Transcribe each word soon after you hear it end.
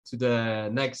to the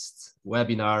next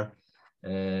webinar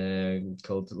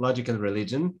called Logic and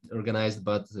Religion, organized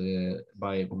by the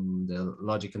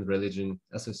Logic and Religion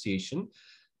Association.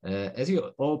 As you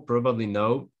all probably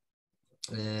know,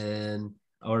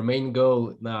 our main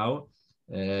goal now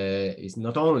is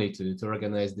not only to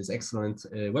organize these excellent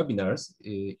webinars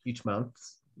each month.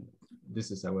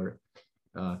 This is our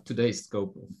today's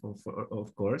scope,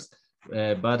 of course,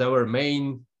 but our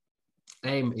main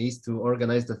aim is to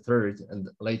organize the third and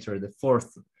later the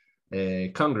fourth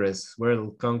Congress,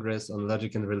 World Congress on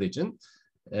Logic and Religion.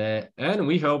 And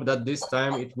we hope that this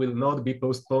time it will not be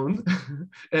postponed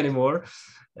anymore.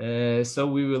 So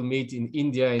we will meet in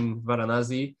India, in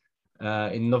Varanasi,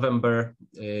 in November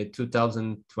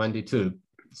 2022.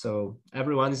 So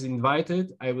everyone is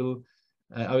invited. I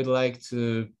would like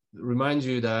to remind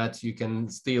you that you can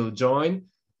still join.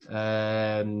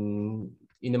 In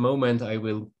a moment, I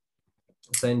will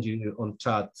send you on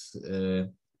chat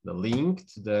the link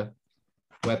to the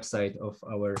website of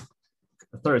our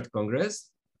third Congress.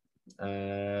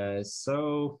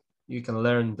 So you can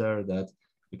learn there that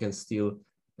you can still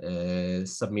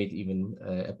submit even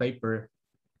a paper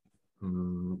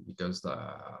because the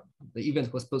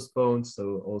event was postponed.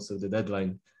 So also the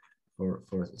deadline for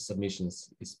submissions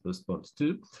is postponed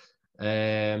too.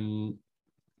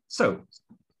 So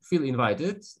feel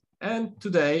invited. And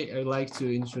today I would like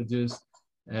to introduce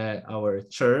our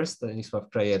chair,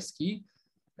 Stanisław Krajewski,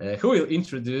 who will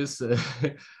introduce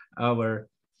our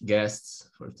guests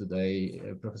for today,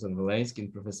 Professor Woleński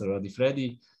and Professor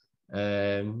Odifredi,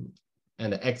 and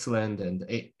an excellent and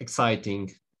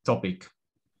exciting topic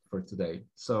for today.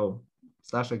 So,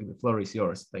 Staszek, the floor is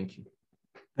yours. Thank you.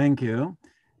 Thank you.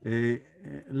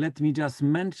 Let me just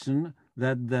mention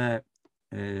that the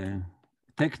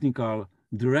technical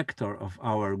director of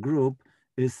our group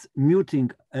is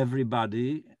muting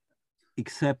everybody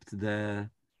except the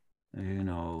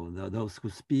those who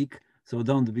speak. So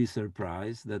don't be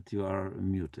surprised that you are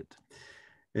muted.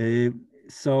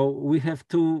 So we have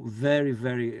two very,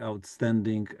 very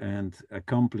outstanding and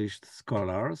accomplished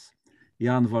scholars,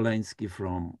 Jan Woleński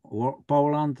from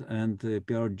Poland and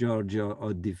Pier Giorgio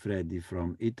Odifredi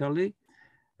from Italy.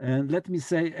 And let me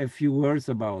say a few words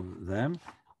about them,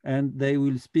 and they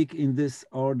will speak in this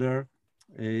order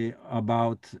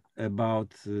about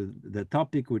the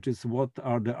topic, which is what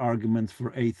are the arguments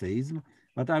for atheism.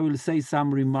 But I will say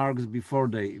some remarks before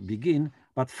they begin.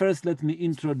 But first, let me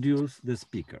introduce the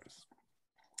speakers.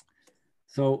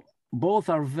 So both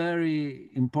are very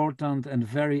important and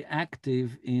very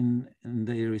active in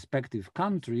their respective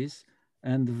countries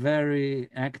and very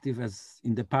active as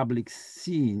in the public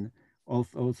scene,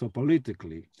 also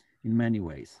politically in many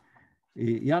ways.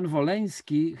 Jan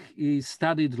Woleński, he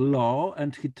studied law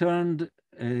and he turned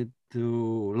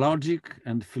to logic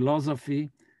and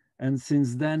philosophy. And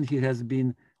since then, he has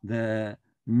been the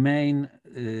main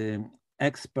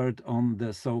expert on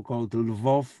the so-called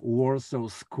Lwów-Warsaw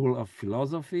School of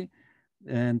Philosophy.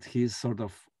 And he's sort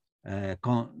of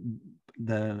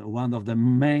one of the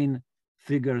main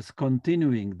figures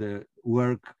continuing the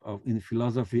work in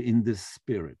philosophy in this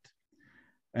spirit.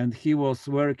 And he was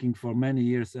working for many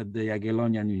years at the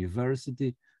Jagiellonian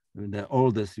University, the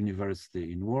oldest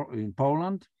university in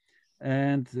Poland,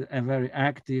 and a very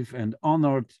active and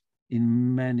honored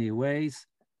in many ways,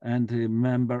 and a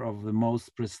member of the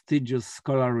most prestigious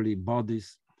scholarly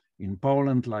bodies in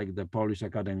Poland, like the Polish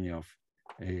Academy of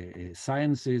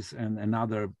Sciences and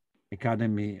another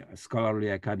academy, a scholarly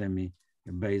academy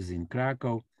based in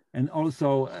Krakow, and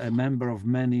also a member of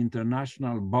many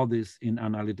international bodies in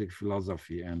analytic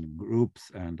philosophy and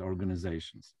groups and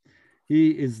organizations.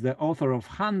 He is the author of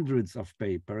hundreds of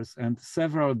papers and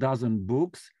several dozen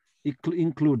books,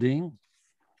 including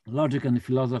Logic and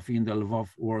Philosophy in the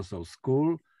Lwów-Warsaw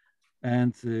School,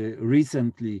 and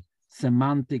recently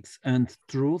Semantics and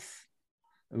Truth,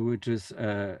 which is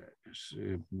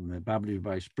published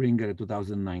by Springer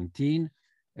 2019,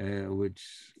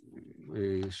 which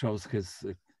shows his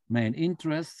main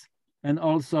interests, and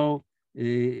also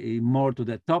more to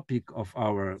the topic of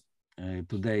our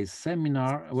today's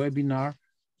webinar,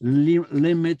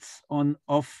 Limits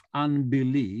of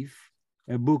Unbelief,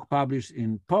 a book published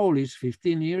in Polish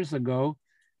 15 years ago,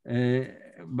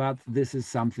 but this is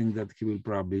something that he will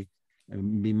probably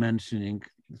be mentioning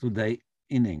today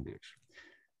in English.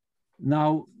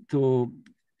 Now,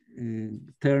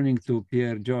 turning to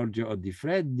Pier Giorgio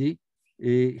Odifredi,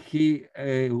 he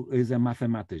is a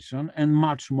mathematician and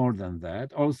much more than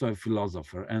that, also a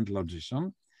philosopher and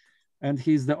logician. And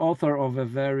he's the author of a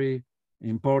very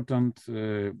important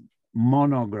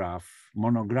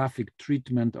monographic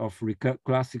treatment of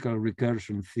classical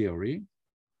recursion theory.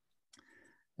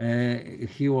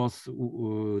 He was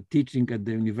teaching at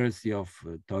the University of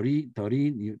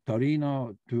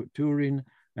Torino, Turin,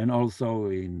 and also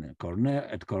in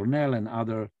Cornell and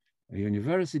other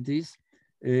universities,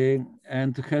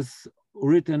 and has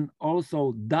written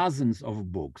also dozens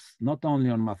of books, not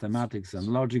only on mathematics and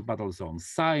logic, but also on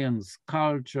science,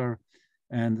 culture,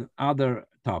 and other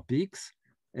topics.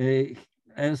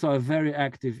 Also very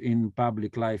active in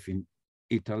public life in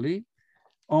Italy.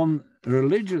 On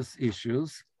religious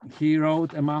issues, he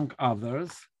wrote, among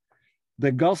others,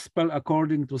 The Gospel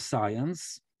According to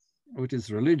Science, which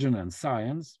is religion and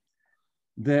science.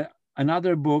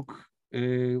 Another book,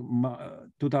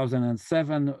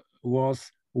 2007,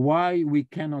 was Why We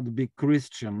Cannot Be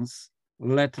Christians,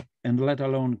 let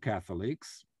alone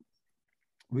Catholics,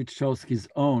 which shows his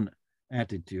own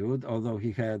attitude, although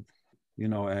he had,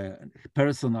 a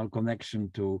personal connection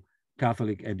to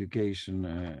Catholic education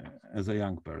as a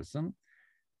young person.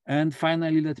 And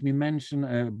finally, let me mention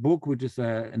a book which is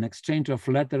an exchange of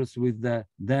letters with the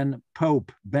then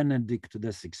Pope Benedict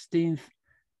XVI.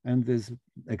 And this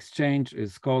exchange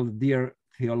is called Dear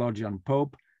Theologian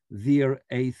Pope, Dear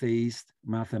Atheist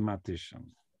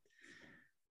Mathematician.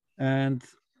 And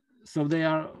so they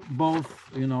are both,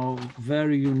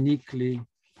 very uniquely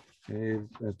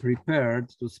prepared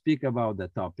to speak about the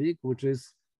topic, which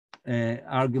is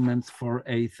arguments for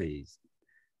atheism.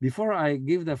 Before I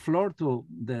give the floor to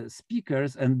the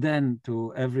speakers and then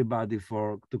to everybody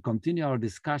to continue our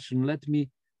discussion, let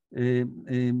me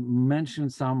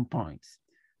mention some points.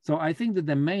 So I think that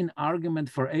the main argument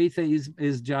for atheism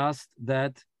is just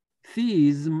that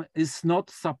theism is not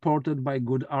supported by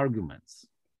good arguments.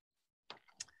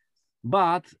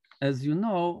 But as you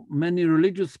know, many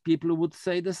religious people would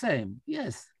say the same.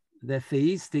 Yes, the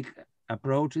theistic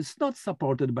approach is not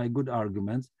supported by good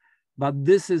arguments, but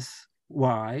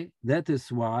that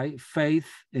is why faith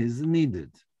is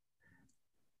needed.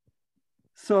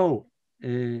 So,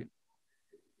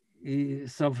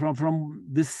 from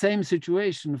the same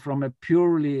situation, from a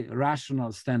purely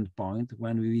rational standpoint,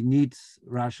 when we need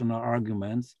rational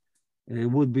arguments,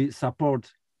 would be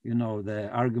support, the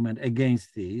argument against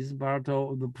theism, but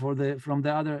from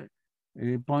the other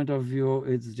point of view,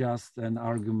 it's just an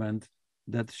argument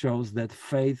that shows that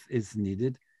faith is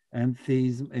needed and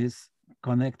theism is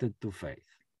connected to faith.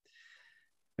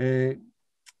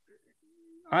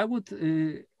 I would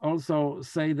also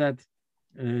say that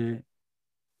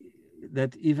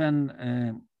that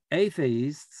even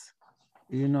atheists,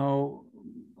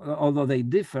 although they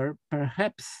differ,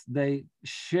 perhaps they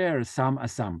share some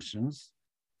assumptions,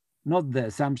 not the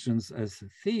assumptions as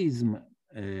theism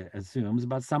assumes,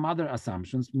 but some other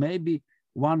assumptions. Maybe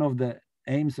one of the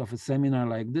aims of a seminar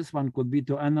like this one could be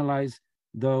to analyze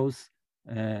those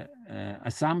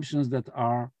assumptions that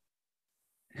are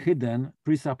hidden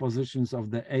presuppositions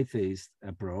of the atheist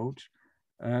approach,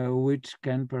 which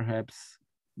can perhaps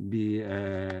be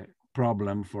a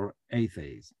problem for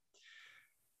atheism.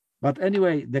 But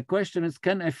anyway, the question is,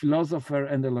 can a philosopher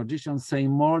and a logician say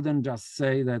more than just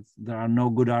say that there are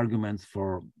no good arguments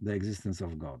for the existence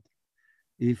of God?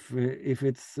 If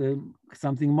it's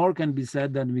something more can be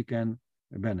said, then we can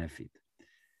benefit.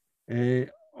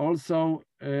 Also,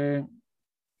 I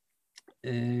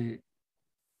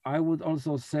would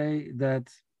also say that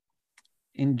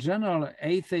in general,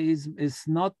 atheism is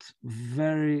not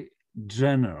very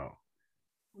general,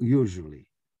 usually.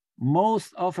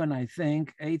 Most often, I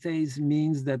think, atheism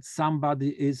means that somebody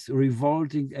is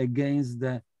revolting against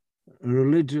the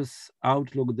religious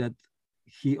outlook that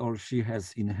he or she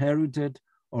has inherited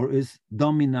or is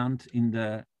dominant in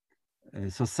the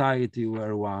society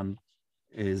where one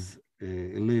is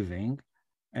living.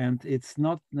 And it's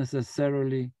not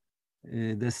necessarily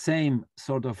the same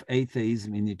sort of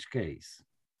atheism in each case,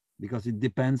 because it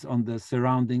depends on the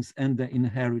surroundings and the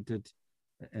inherited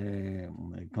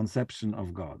concept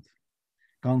of God.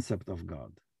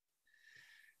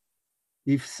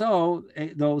 If so,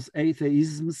 those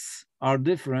atheisms are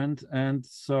different, and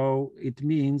so it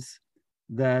means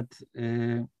that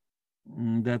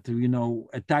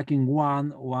attacking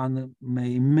one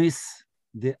may miss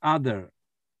the other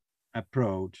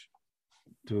approach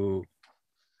to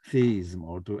theism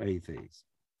or to atheism.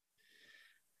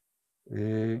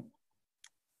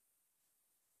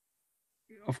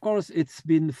 Of course, it's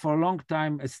been for a long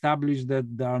time established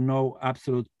that there are no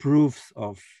absolute proofs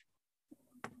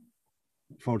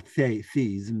for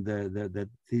theism, the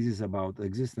thesis about the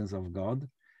existence of God.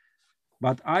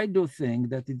 But I do think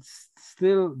that it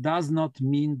still does not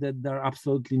mean that there are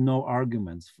absolutely no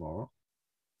arguments for.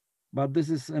 But this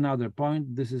is another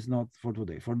point. This is not for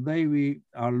today. For today, we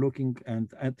are looking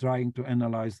at trying to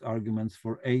analyze arguments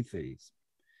for atheism.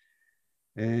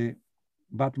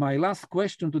 But my last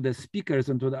question to the speakers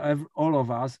and to all of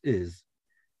us is,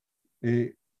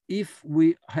 if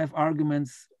we have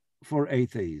arguments for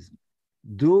atheism,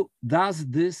 does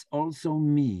this also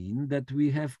mean that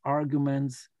we have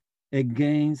arguments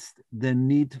against the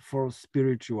need for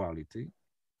spirituality?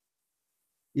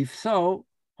 If so,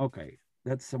 okay,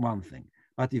 that's one thing.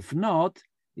 But if not,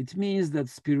 it means that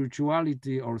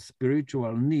spirituality or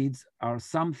spiritual needs are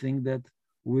something that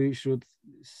we should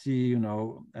see, you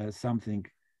know, as something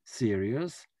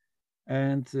serious.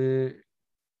 And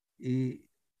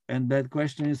that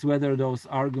question is whether those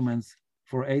arguments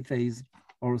for atheism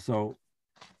also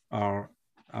are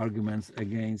arguments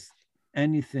against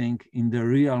anything in the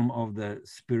realm of the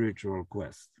spiritual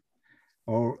quest,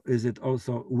 or is it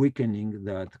also weakening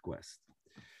that quest?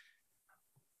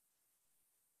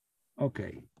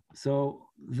 Okay, so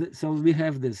we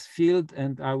have this field,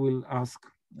 and I will ask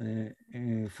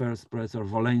first Professor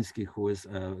Woleński, who is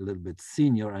a little bit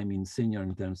senior, I mean senior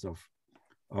in terms of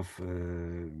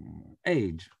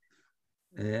age,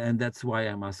 and that's why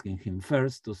I'm asking him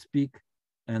first to speak,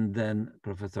 and then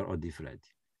Professor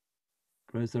Odifredi.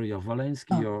 Professor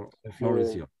Woleński, the floor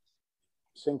is yours.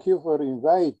 Thank you for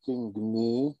inviting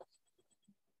me.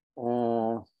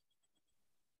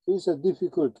 It's a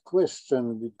difficult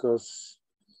question because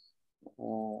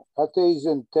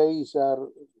atheism and theism are,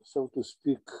 so to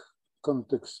speak,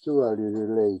 contextually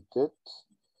related,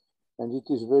 and it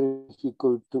is very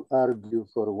difficult to argue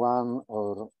for one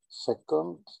or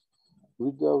second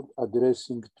without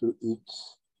addressing to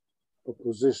its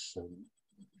opposition.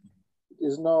 It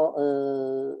is no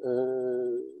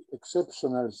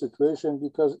exceptional situation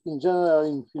because in general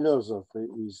in philosophy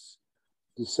is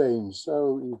the same.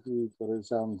 So if we, for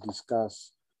example,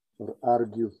 discuss or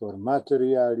argue for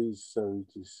materialism, so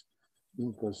it is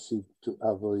impossible to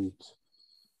avoid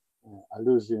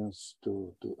allusions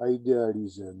to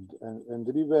idealism and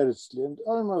reversely, and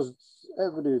almost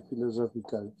every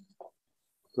philosophical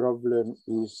problem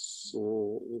is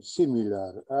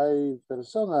similar. I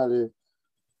personally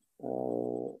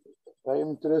I am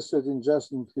interested in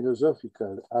just in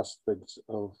philosophical aspects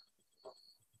of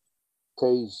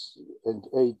theism and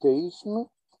atheism.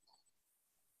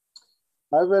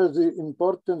 However, the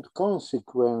important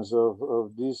consequence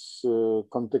of this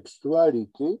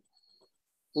contextuality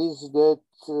is that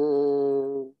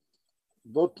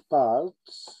both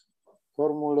parts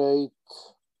formulate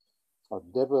or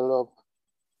develop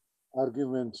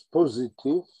arguments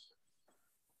positive,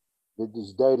 that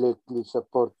is directly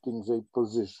supporting their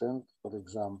position, for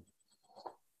example,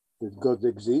 that God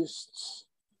exists.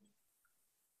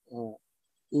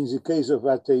 In the case of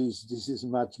atheists, this is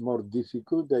much more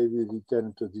difficult. I will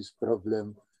return to this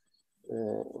problem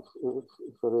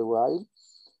for a while.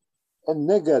 And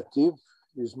negative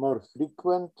is more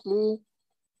frequently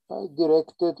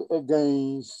directed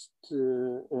against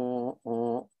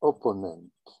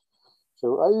opponent.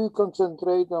 So I will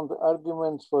concentrate on the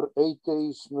arguments for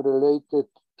atheism related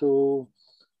to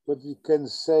what we can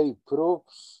say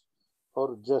proofs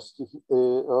or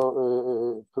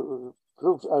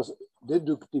proofs as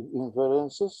deductive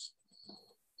inferences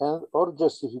and or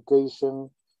justification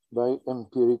by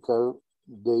empirical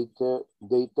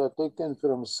data taken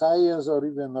from science or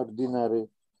even ordinary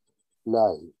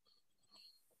life.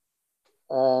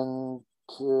 And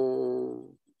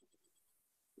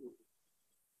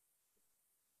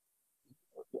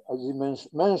as you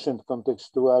mentioned,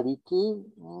 contextuality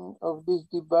of this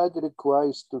debate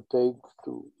requires to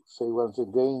say once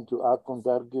again, to account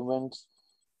arguments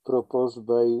proposed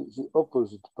by the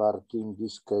opposite party, in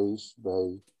this case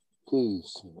by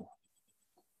theism.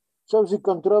 So the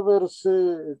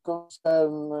controversy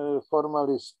concerns,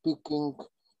 formally speaking,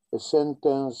 a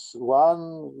sentence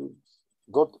one,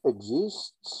 God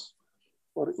exists,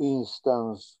 for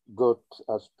instance, God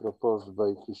as proposed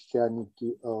by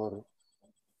Christianity or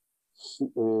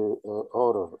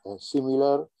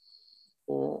similar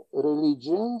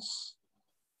religions,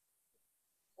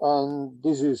 and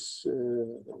this is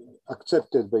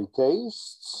accepted by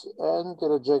theists and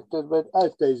rejected by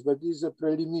atheists, but this is a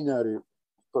preliminary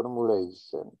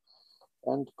formulation.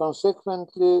 And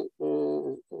consequently,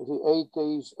 the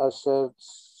atheist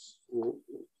asserts,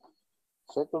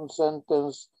 second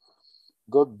sentence,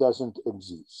 God doesn't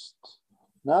exist.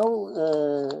 Now,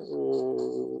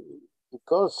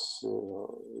 because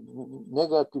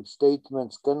negative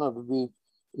statements cannot be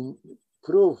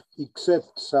proved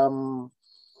except some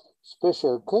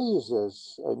special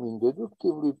cases, I mean,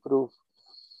 deductively proved,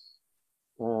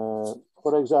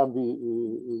 for example,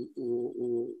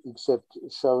 except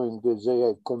showing that they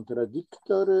are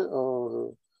contradictory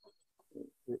or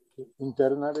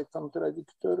internally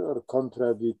contradictory or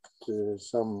contradict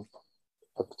some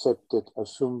accepted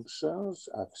assumptions,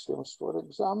 axioms, for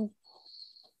example.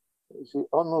 The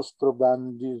onus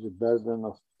probandi, the burden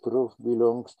of proof,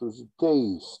 belongs to the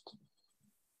theist.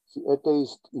 The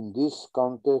atheist in this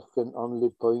context can only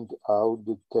point out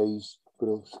the theist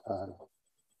proofs are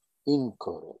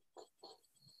incorrect.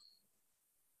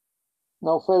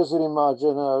 Now, first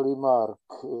general remark.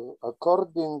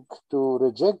 According to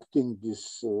rejecting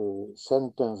this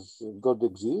sentence, God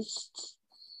exists,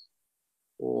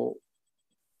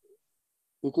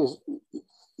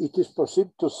 it is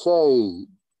possible to say,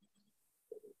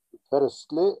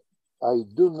 firstly, I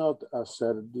do not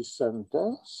assert this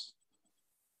sentence,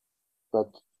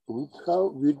 but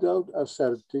without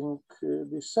asserting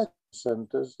the second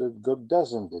sentence that God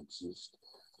doesn't exist.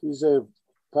 It is a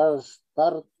part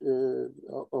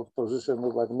of position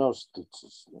of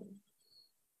agnosticism.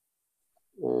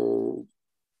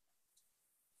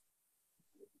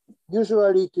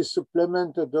 Usually it is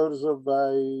supplemented also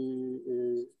by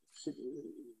a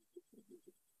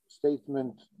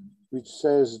statement which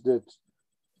says that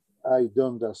I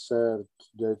don't assert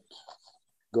that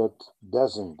God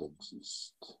doesn't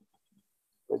exist.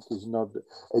 That is not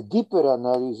a deeper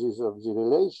analysis of the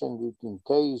relation between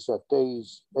theism,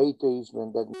 atheism,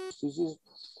 and agnosticism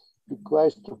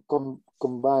requires to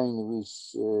combine with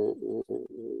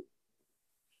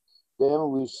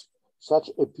them with such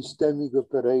epistemic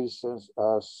operations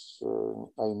as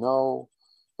I know,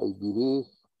 I believe.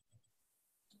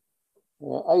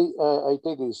 I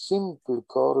take a simple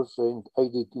course and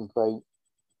identify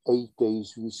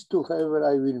atheism with two. However,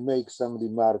 I will make some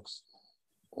remarks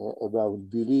about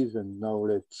belief and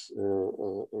knowledge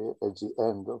at the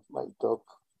end of my talk.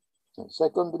 And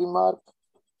second remark,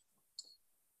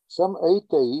 some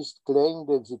atheists claim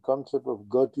that the concept of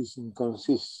God is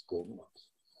inconsistent.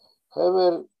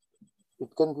 However,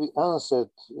 it can be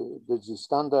answered that the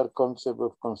standard concept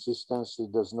of consistency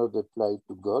does not apply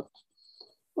to God.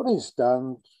 For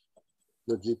instance,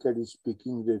 logically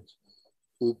speaking, that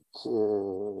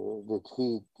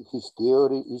his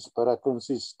theory is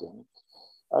paraconsistent.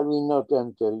 I will not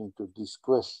enter into this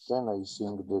question. I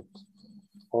think that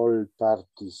all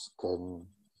parties can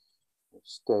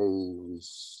stay with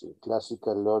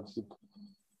classical logic.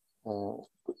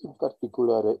 In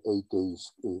particular,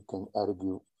 atheists can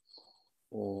argue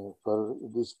for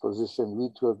this position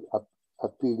without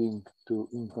appealing to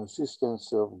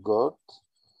inconsistency of God.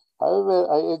 However,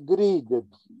 I agree that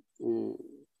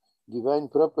divine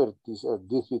properties are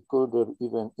difficult or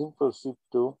even impossible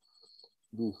to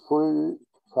be fully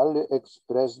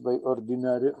expressed by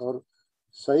ordinary or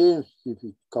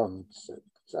scientific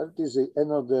concepts. That is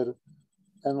another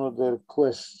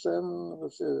question,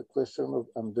 a question of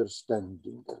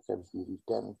understanding. Perhaps we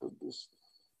return to this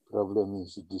problem in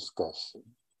the discussion.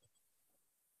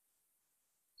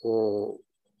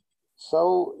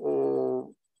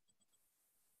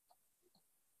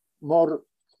 More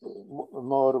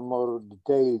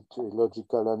detailed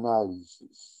logical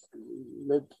analysis.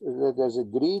 Let us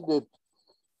agree that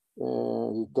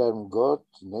the term God,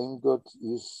 name God,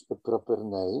 is a proper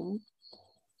name,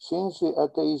 since the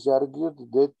atheists argued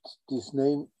that this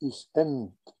name is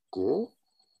empty.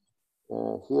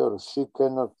 He or she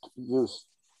cannot use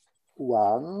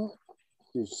one,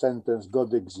 the sentence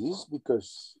God exists,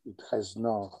 because it has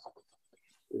no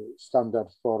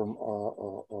standard form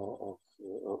of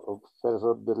first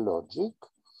order logic.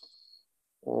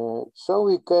 So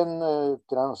we can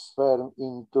transfer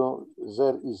into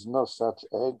there is no such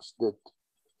X, that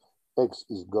X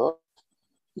is God,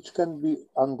 which can be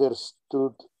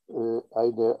understood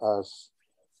either as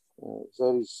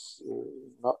there is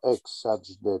no X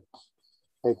such that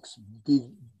X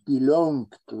belong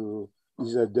to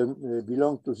the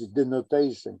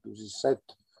denotation, to the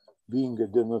set being a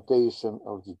denotation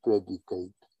of the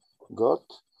predicate God,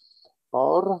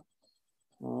 or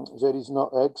there is no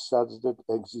X such that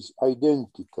X is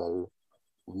identical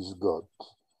with God.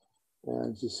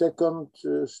 And the second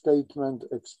statement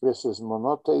expresses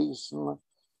monotheism,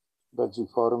 but the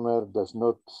former does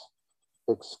not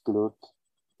exclude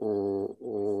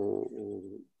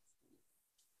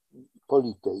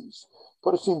polytheism.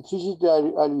 For simplicity,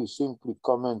 I will simply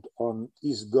comment on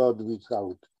is God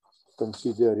without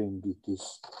considering it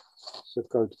is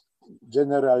so-called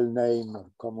general name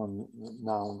or common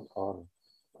noun or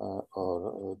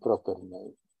proper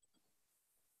name.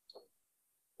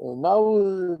 Now,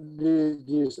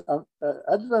 this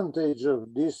advantage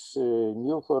of this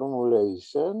new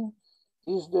formulation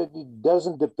is that it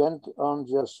doesn't depend on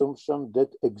the assumption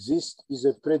that exist is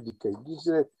a predicate. This is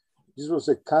a this was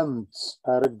a Kant's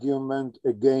argument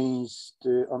against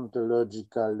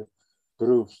ontological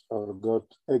proofs of God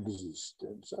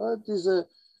existence. So it is a,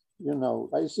 you know,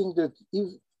 I think that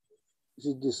if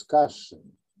the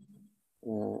discussion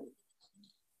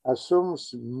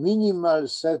assumes minimal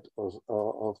set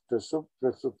of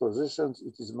presuppositions,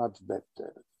 it is much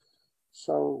better.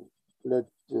 So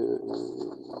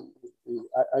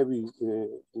I will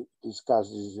discuss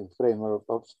this in framework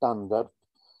of standard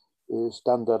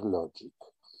logic.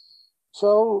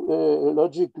 So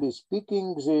logically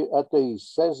speaking, the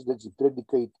atheist says that the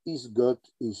predicate is God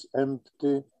is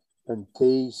empty, and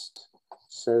theist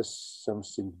says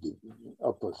something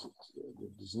opposite.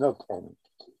 It is not empty.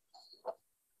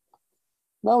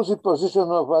 Now the position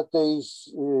of atheists,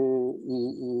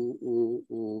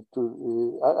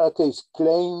 atheist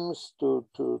claims to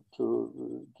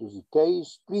the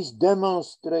theist, please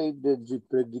demonstrate that the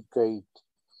predicate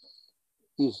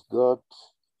is God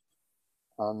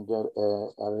under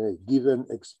a given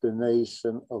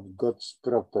explanation of God's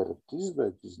properties, but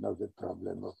it is not a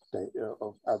problem of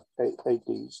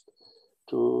atheists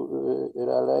to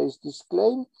realize this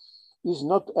claim. Is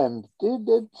not empty,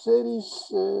 that there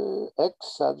is X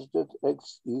such that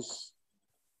X is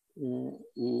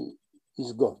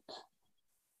God.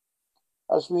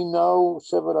 As we know,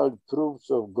 several proofs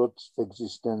of God's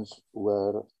existence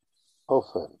were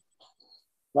offered.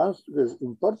 One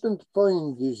important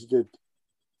point is that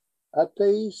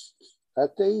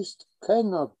atheists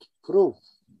cannot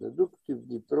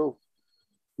deductively prove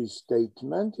his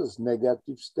statement as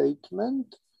negative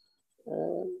statement,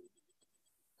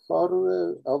 for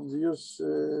obvious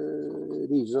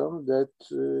reason that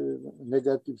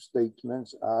negative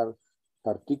statements are,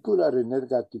 particularly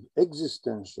negative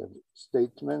existential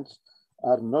statements,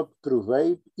 are not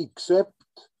proved except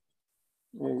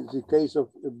in the case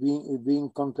of being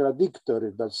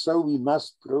contradictory, but so we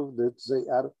must prove that they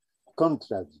are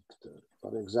contradictory.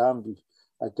 For example, if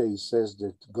atheist says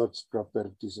that God's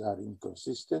properties are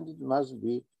inconsistent, it must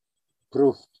be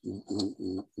proved in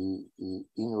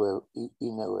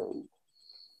a way.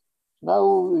 Now,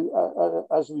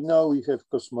 as we know, we have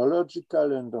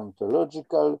cosmological and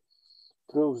ontological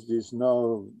proofs. There's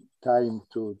no time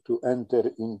to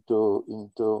enter into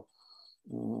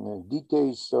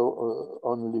details, so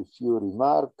only few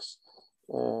remarks.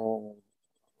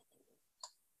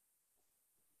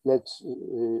 Let's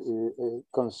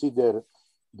consider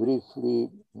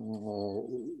briefly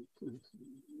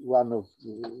one of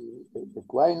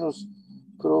Aquinas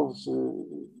proves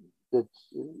that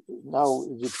now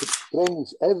the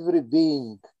premise every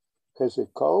being has a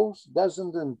cause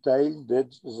doesn't entail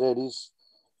that there is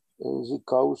the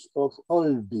cause of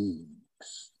all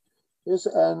beings. Yes,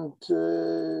 and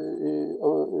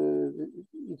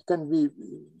it can be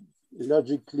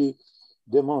logically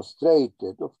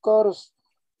demonstrated. Of course,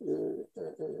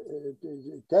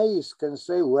 theists can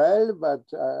say, well,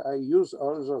 but I use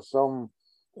also some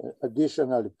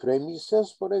additional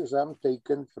premises, for example,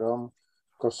 taken from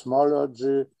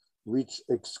cosmology, which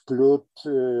exclude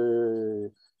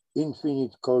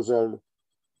infinite causal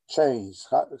chains.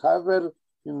 However,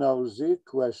 you know, the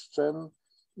question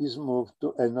is moved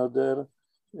to another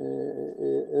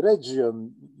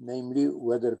region, namely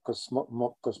whether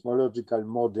cosmological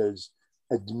models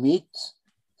admit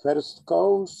first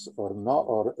cause or not,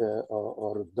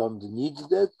 or don't need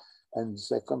that. And the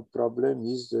second problem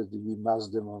is that we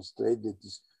must demonstrate that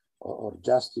this, or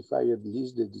justify at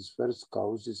least that this first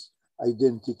cause is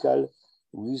identical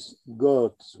with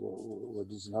God,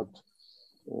 what is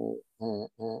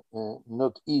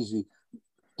not easy.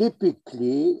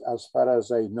 Typically, as far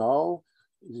as I know,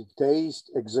 the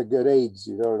theist exaggerates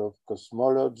the role of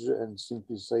cosmology and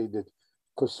simply say that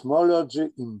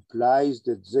cosmology implies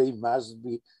that they must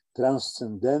be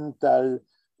transcendental,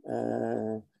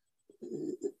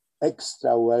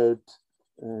 extra world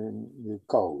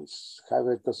cause.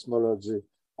 However, cosmology,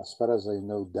 as far as I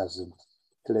know, doesn't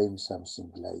claim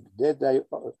something like that.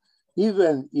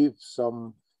 Even if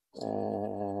some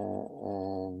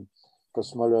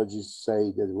cosmologists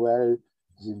say that, well,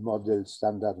 the model,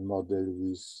 standard model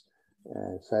with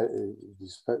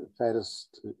this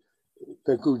first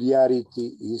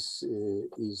peculiarity is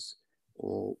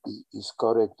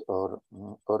correct or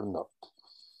not.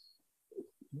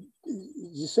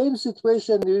 The same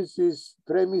situation is this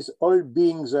premise, all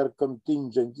beings are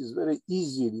contingent, is very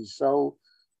easily shown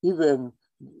even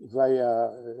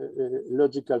via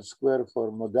logical square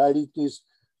for modalities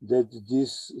that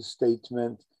this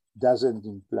statement doesn't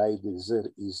imply that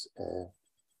there is a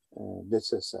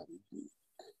necessary being.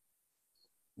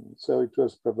 So it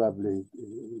was probably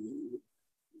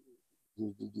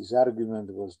this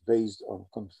argument was based on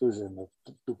confusion of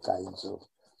two kinds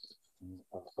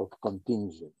of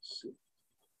contingency.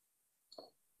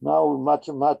 Now, much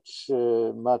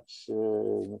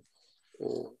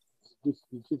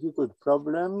difficult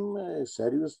problem,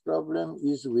 serious problem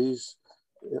is with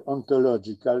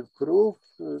ontological proof.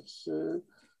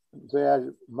 They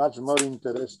are much more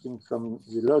interesting from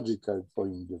the logical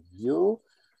point of view.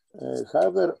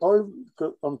 However, all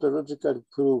ontological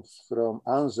proofs from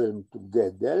Anselm to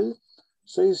Gödel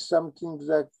say something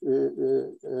like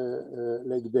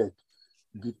that.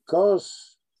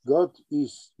 Because God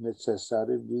is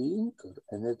necessary being, or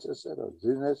a necessary or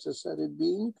the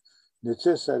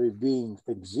necessary being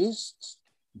exists,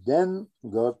 then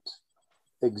God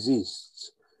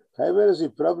exists. However, the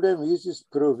problem is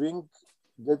proving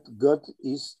that God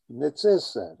is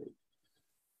necessary.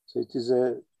 So it is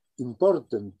an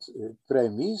important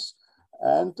premise,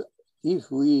 and if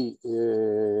we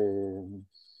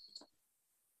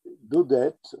do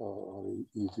that, or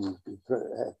if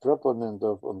a proponent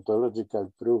of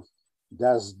ontological proof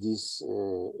does this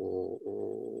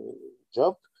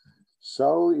job,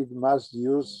 so it must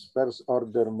use first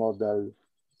order modal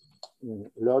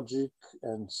logic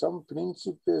and some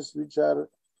principles which are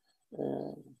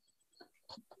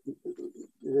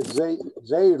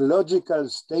their logical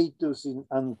status is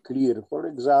unclear. For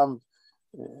example,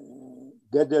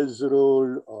 Gödel's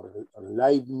rule or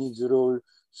Leibniz rule.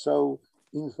 So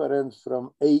inference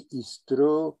from A is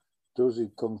true to the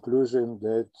conclusion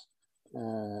that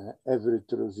every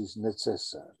truth is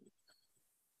necessary.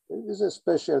 It is a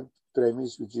special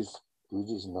premise which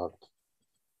is not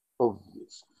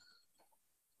obvious.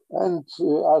 And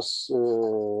as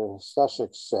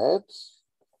Staszek said,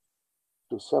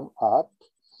 to sum up,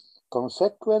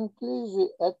 consequently,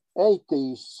 the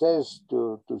atheist says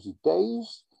to the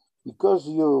theist, because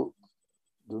you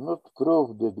do not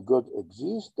prove that God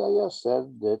exists, I assert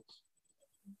that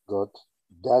God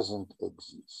doesn't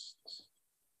exist.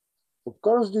 Of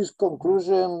course, this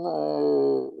conclusion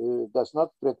does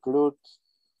not preclude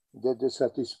that the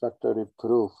satisfactory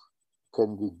proof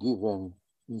can be given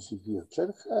in the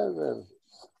future. However,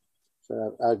 there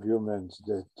are arguments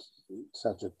that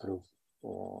such a proof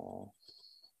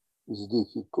is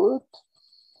difficult,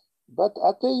 but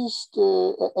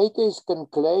atheists can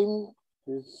claim,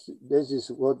 this is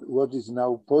what is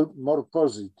now more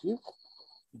positive,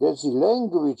 that the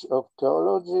language of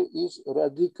theology is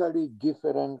radically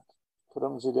different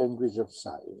from the language of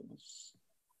science.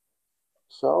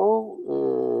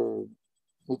 So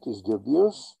it is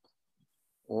dubious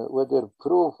whether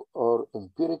proof or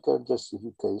empirical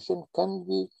justification can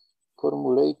be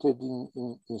formulated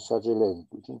in such a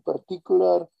language. In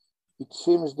particular, it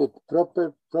seems that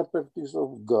properties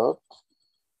of God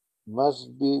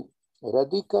must be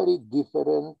radically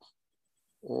different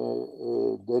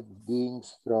than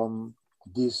beings from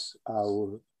this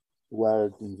our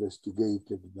world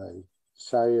investigated by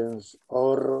science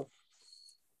or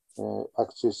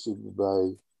accessible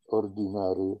by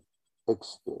ordinary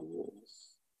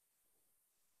experience.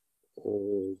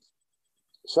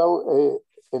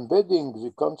 Embedding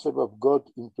the concept of God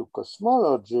into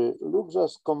cosmology looks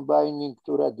as combining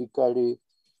two radically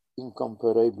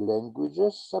incomparable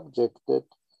languages subjected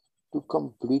to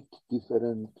complete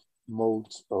different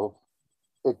modes of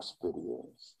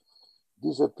experience.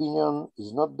 This opinion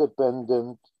is not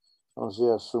dependent on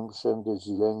the assumption that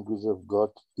the language of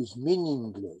God is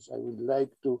meaningless. I would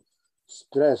like to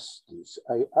stress this.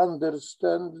 I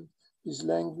understand this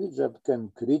language, I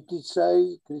can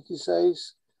criticize.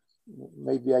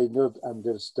 Maybe I don't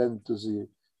understand to the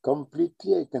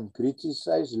completely. I can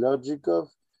criticize logic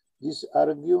of this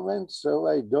argument, so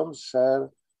I don't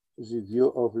share the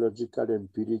view of logical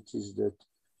empiricists that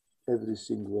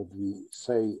everything what we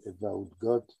say about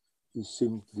God is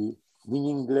simply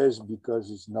meaningless because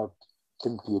it's not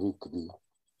empirically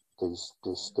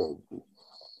stable.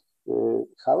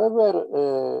 However,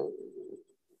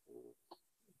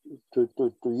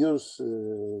 to use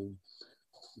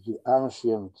the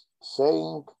ancient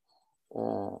saying,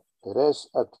 res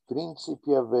ad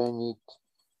principia venit,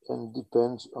 and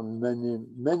depends on many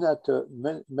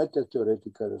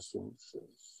meta-theoretical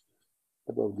assumptions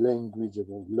about language,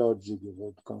 about logic,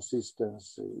 about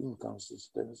consistency,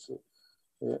 inconsistency,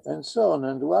 and so on.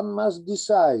 And one must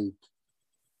decide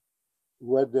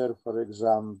whether, for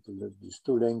example, these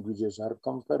two languages are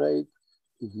comparable,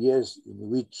 if yes, in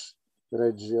which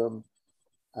region,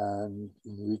 and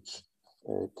in which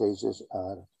cases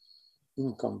are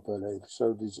incomparable.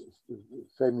 So this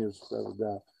famous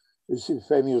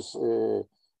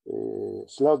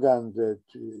slogan that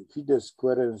fides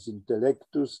querens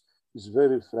intellectus is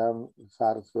very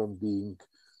far from being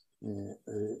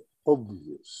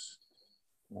obvious.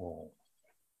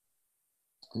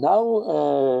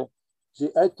 Now, the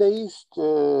atheist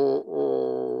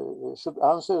should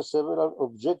answer several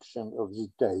objections of the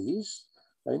theist.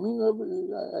 I mean,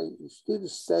 I still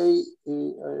stay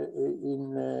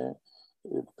in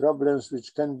problems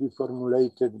which can be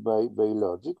formulated by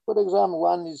logic. For example,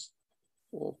 one is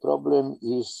problem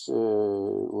is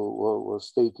was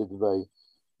stated by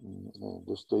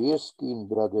Dostoevsky in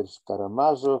Brothers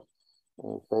Karamazov,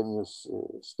 famous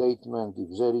statement: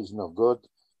 if there is no God,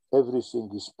 everything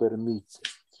is permitted.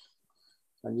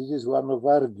 And it is one of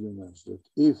arguments that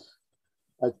if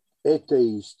an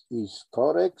atheist is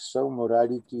correct, so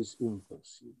morality is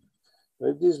impossible.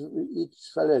 But it's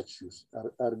fallacious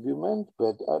argument,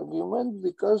 bad argument,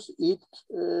 because it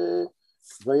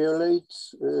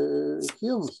violates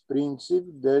Hume's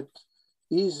principle that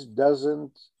is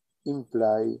doesn't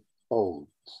imply ought.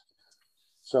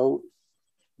 So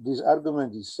this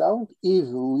argument is sound if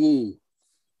we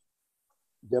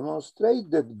demonstrate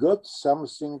that God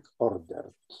something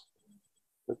ordered,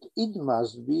 but it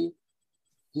must be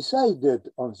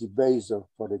decided on the basis of,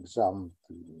 for example,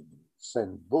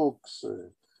 sent books,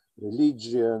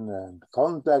 religion, and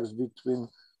contacts between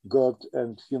God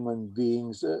and human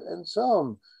beings, and so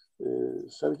on.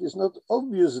 So it is not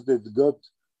obvious that God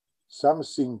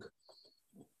something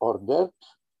ordered,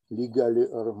 legally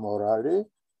or morally.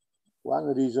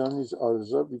 One reason is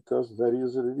also because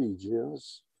various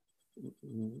religions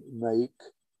make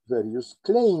various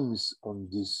claims on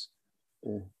this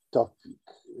topic.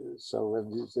 So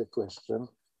when it's a question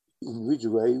in which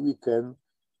way we can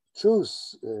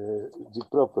choose the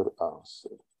proper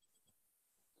answer.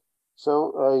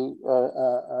 So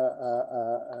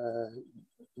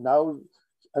now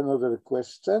another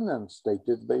question, and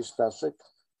stated by Staszek,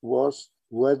 was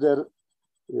whether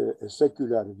a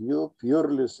secular view,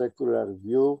 purely secular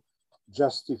view,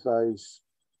 justifies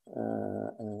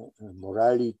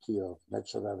morality of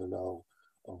natural law.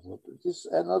 It is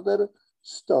another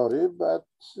story, but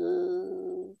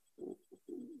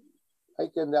I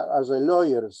can, as a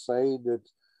lawyer, say that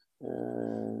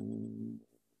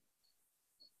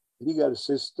legal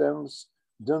systems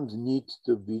don't need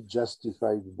to be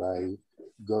justified by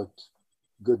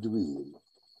goodwill.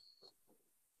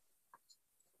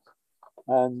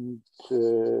 And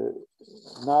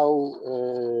now,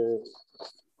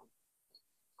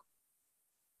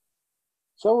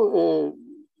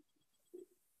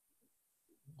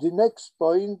 the next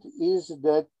point is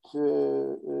that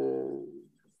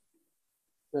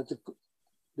that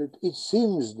it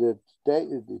seems that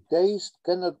the theist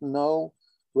cannot know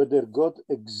whether God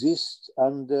exists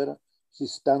under the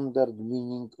standard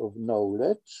meaning of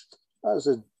knowledge as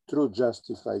a true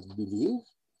justified belief.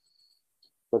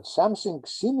 But something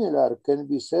similar can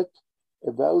be said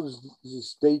about the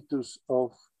status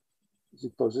of the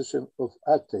position of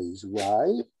atheists.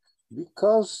 Why?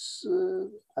 Because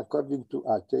according to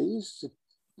atheists,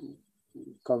 the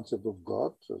concept of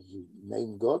God, or the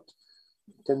name God,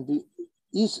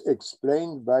 is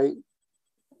explained by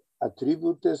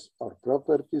attributes or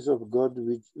properties of God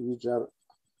which are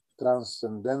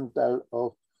transcendental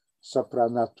or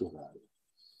supranatural.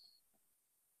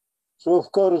 So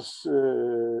of course,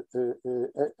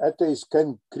 atheists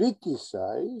can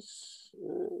criticize,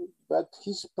 but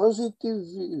his positive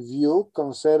view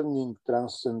concerning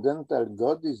transcendental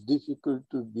God is difficult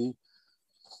to be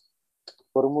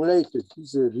formulated.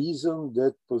 It's a reason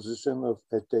that position of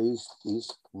atheist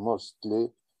is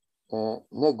mostly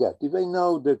negative. I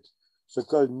know that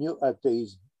so-called new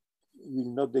atheists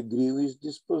will not agree with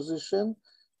this position.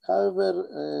 However,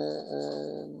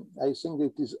 I think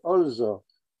it is also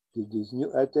this new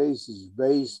atheism is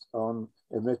based on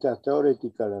a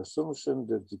meta-theoretical assumption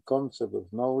that the concept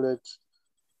of knowledge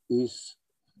is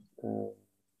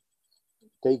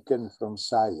taken from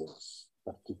science,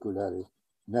 particularly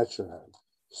natural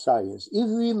science. If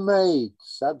we made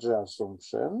such an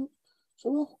assumption,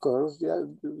 so of course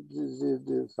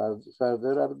the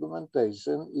further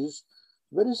argumentation is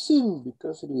very thin,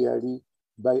 because really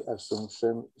by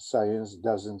assumption science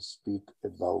doesn't speak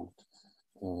about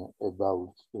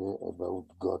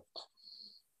God.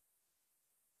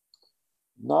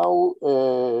 Now,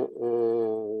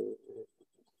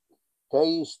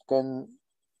 theists can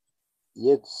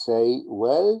yet say,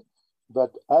 well,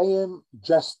 but I am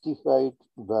justified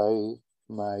by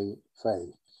my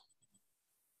faith.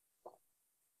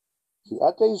 The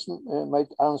atheist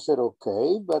might answer,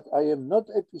 okay, but I am not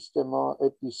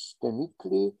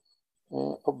epistemically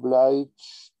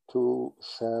obliged to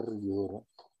share your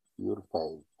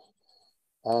faith.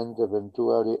 And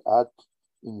eventually add,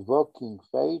 invoking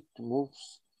faith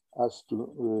moves as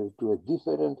to a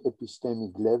different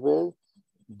epistemic level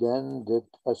than that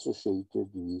associated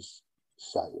with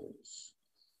science.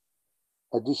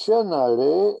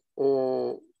 Additionally,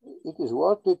 it is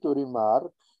worthy to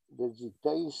remark that the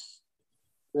taste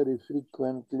very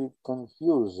frequently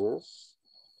confuses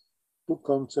two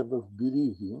concepts of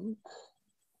believing,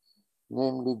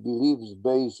 namely beliefs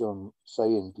based on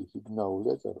scientific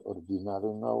knowledge or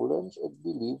ordinary knowledge, and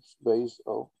beliefs based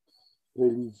on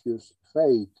religious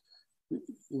faith.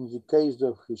 In the case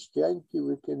of Christianity,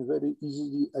 we can very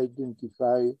easily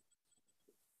identify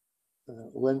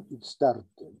when it started,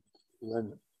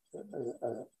 when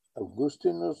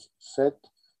Augustinus said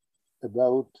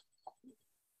about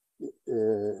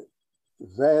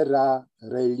vera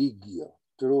religio,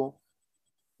 true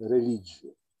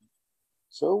religion.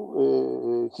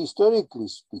 So, historically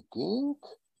speaking,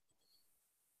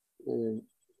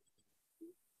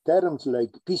 terms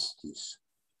like pistis,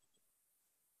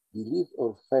 belief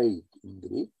or faith in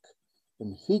Greek,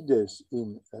 and fides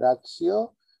in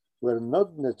ratio were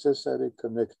not necessarily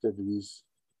connected with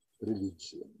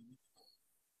religion.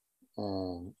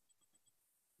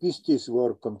 Pistis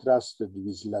were contrasted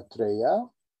with latreia,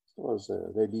 was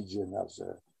a religion as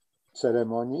a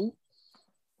ceremony,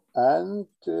 and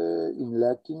in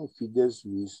Latin, fides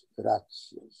with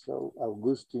ratio. So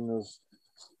Augustinus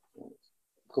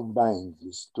combined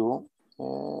these two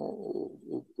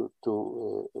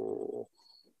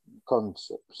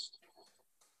concepts.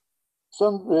 So,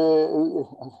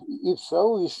 if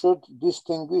so, we should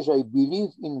distinguish, I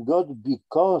believe in God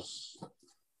because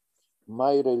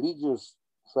my religious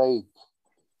faith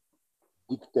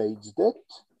dictates that,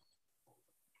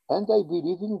 and I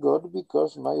believe in God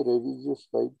because my religious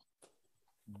faith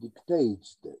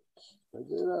dictates that. But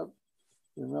there are,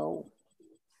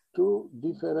 two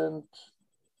different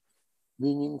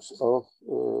meanings of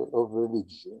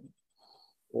religion.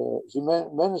 She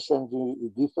mentioned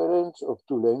the difference of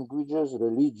two languages,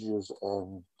 religious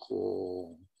and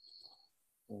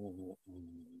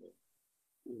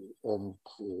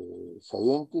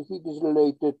scientific, is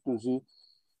related to the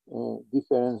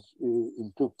difference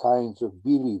in two kinds of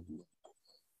believing.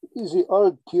 It is the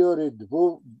old theory,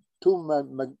 two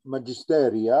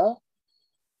magisteria,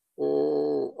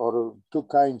 or two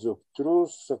kinds of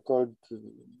truth, so-called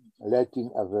Latin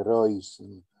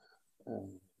Averroism,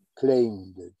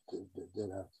 claim that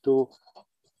there are two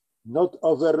not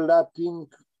overlapping.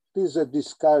 There's a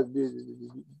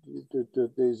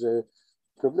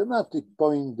problematic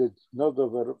point that not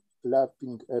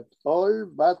overlapping at all,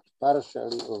 but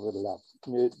partially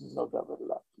overlapping, not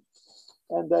overlapping.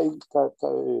 And I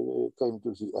came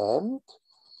to the end.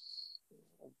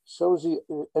 So the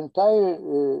entire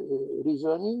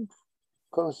reasoning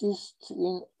consists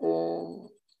in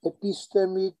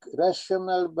epistemic,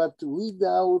 rational, but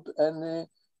without any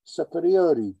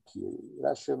superiority.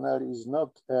 Rational is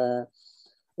not an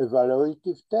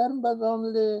evaluative term, but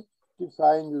only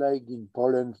defined, like in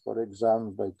Poland, for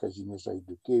example, by Kazimierz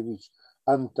Ajdukiewicz,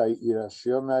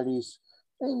 anti-irrationalism,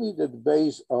 namely that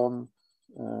based on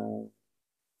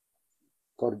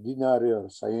ordinary or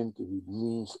scientific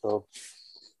means of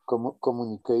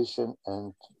communication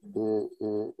and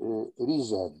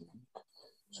reasoning.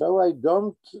 So I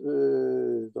don't,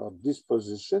 or this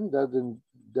position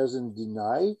doesn't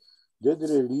deny that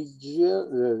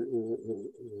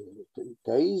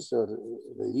taste or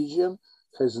religion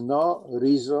has no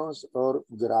reasons or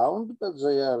ground, but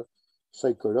they are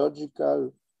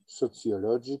psychological,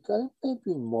 sociological,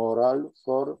 maybe moral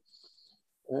for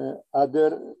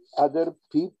other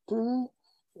people.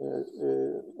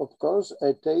 Of course,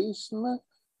 atheism,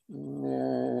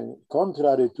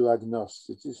 contrary to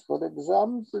agnosticism, for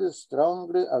example,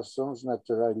 strongly assumes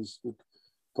naturalistic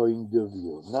point of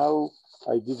view. Now,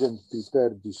 I didn't prepare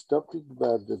this topic,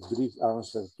 but a brief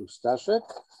answer to Staszek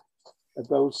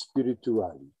about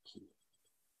spirituality.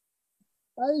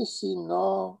 I see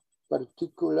no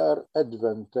particular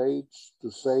advantage to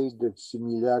say that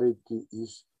similarity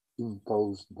is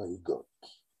imposed by God.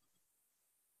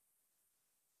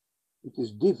 It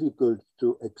is difficult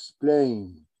to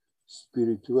explain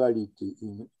spirituality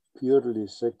in purely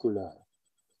secular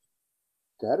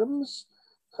terms.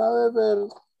 However,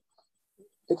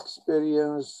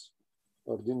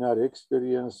 ordinary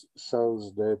experience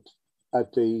shows that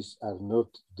atheists are not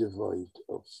devoid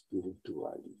of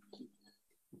spirituality.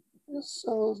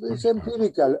 So there's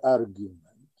empirical argument.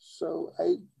 So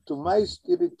to my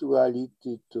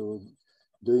spirituality, to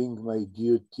doing my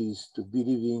duties, to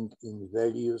believing in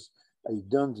values, I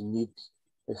don't need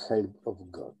the help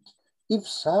of God. If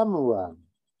someone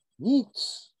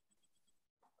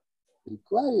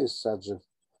requires such a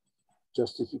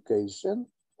justification,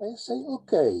 I say,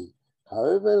 okay.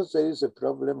 However, there is a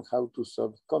problem how to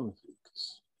solve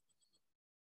conflicts.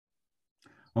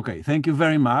 Okay, thank you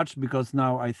very much, because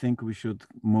now I think we should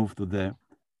move to the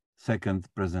second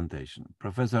presentation.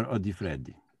 Professor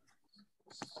Odifredi.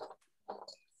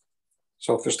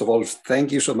 So first of all,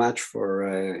 thank you so much for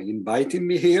inviting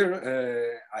me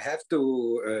here. I have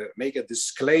to make a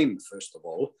disclaimer, first of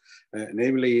all,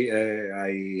 namely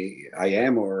I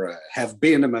am or have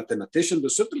been a mathematician,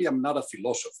 but certainly I'm not a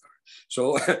philosopher.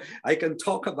 So I can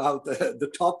talk about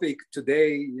the topic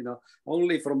today, you know,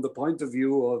 only from the point of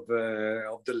view of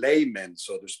the layman,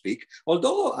 so to speak.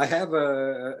 Although I have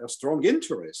a strong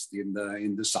interest in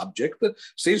the subject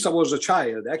since I was a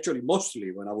child, actually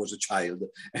mostly when I was a child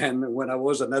and when I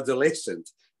was an adolescent.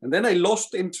 And then I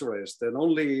lost interest, and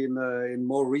only in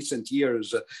more recent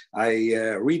years I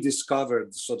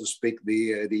rediscovered, so to speak,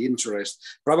 the interest.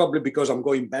 Probably because I'm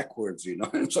going backwards, you know.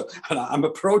 So I'm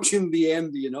approaching the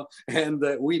end, you know, and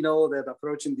we know that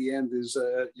approaching the end is,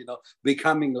 you know,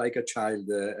 becoming like a child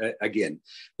again.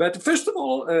 But first of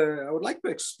all, I would like to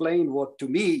explain what, to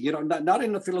me, you know, not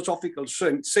in a philosophical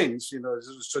sense, you know,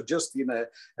 so just in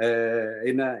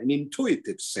an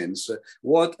intuitive sense,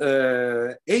 what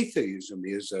atheism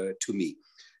is. To me.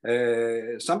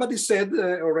 Somebody said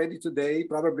already today,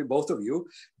 probably both of you,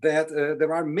 that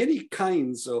there are many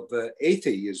kinds of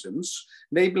atheisms.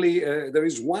 Namely, there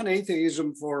is one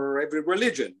atheism for every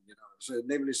religion. You know, so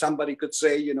namely, somebody could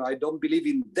say, you know, I don't believe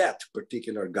in that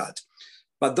particular God.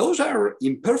 But those are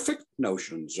imperfect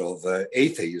notions of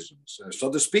atheism,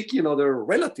 so to speak, you know, they're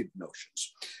relative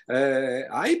notions.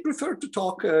 I prefer to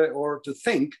talk or to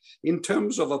think in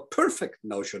terms of a perfect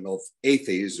notion of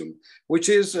atheism, which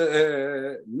is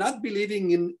not believing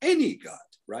in any God,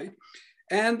 right?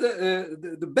 And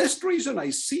the best reason I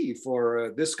see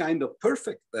for this kind of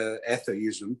perfect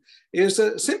atheism is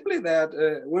simply that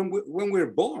when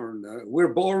we're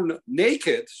born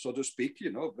naked, so to speak,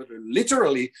 you know, but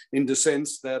literally in the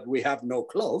sense that we have no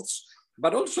clothes,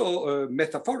 but also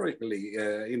metaphorically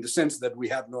in the sense that we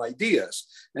have no ideas.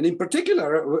 And in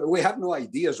particular, we have no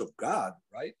ideas of God,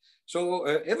 right? So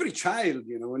every child,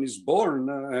 you know, when he's born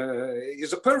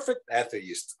is a perfect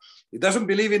atheist. He doesn't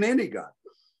believe in any God.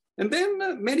 And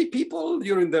then many people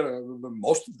during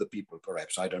most of the people,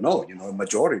 perhaps, I don't know, you know, a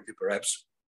majority perhaps,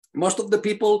 most of the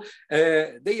people,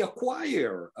 they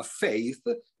acquire a faith,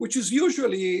 which is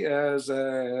usually, as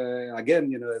again,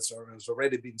 you know, as has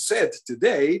already been said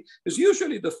today, is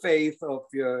usually the faith of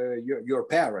your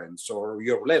parents or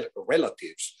your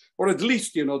relatives, or at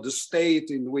least, you know, the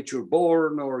state in which you're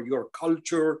born or your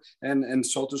culture, and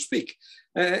so to speak.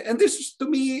 And this is, to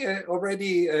me,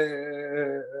 already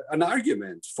an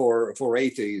argument for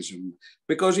atheism.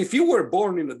 Because if you were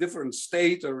born in a different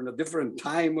state or in a different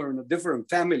time or in a different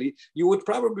family, you would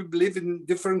probably believe in a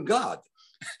different God.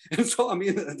 And so, I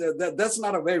mean, that's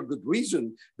not a very good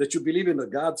reason that you believe in a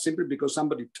God simply because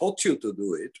somebody taught you to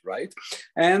do it, right?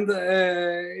 And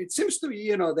it seems to me,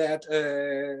 you know, that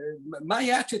my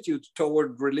attitude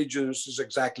toward religions is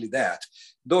exactly that.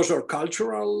 Those are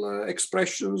cultural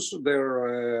expressions,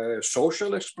 they're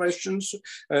social expressions.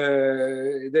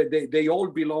 They all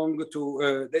belong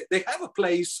to, they have a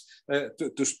place,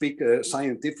 to speak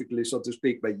scientifically, so to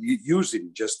speak, by using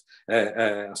just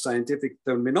scientific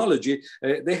terminology.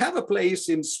 They have a place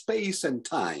in space and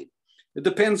time. It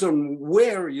depends on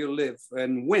where you live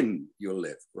and when you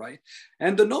live, right?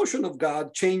 And the notion of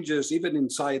God changes even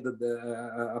inside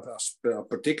a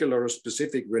particular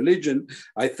specific religion.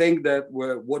 I think that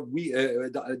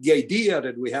the idea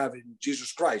that we have in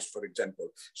Jesus Christ, for example,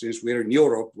 since we're in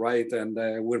Europe, right? And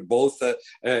we're both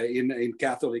in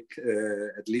Catholic,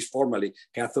 at least formally,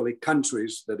 Catholic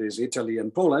countries, that is Italy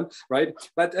and Poland, right?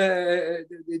 But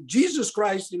Jesus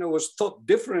Christ, you know, was taught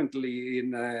differently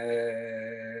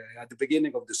at the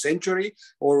beginning of the century,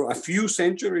 or a few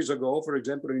centuries ago, for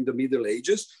example, in the Middle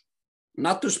Ages,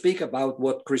 not to speak about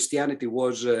what Christianity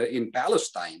was in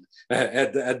Palestine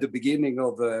at the beginning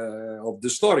of the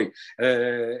story.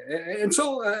 And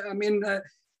so, I mean,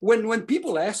 when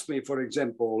people ask me, for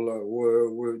example,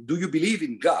 do you believe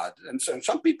in God? And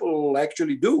some people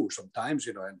actually do sometimes,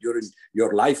 you know, and during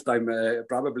your lifetime,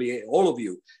 probably all of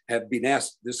you have been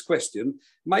asked this question.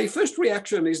 My first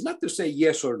reaction is not to say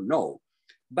yes or no,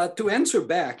 but to answer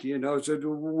back, you know, so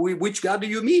which God do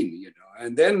you mean, you know?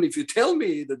 And then if you tell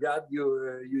me the God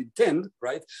you intend,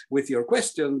 right, with your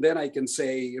question, then I can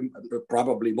say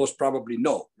most probably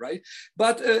no, right?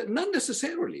 But not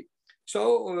necessarily.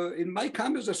 So it might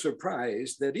come as a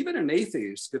surprise that even an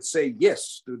atheist could say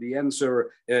yes to the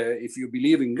answer if you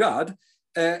believe in God.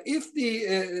 if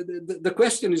the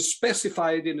question is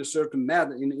specified in a certain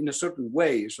manner, in a certain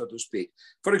way, so to speak.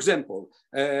 For example,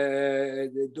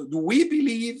 do we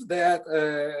believe that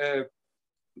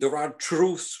there are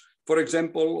truths, for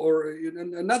example, or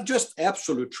not just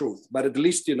absolute truth, but at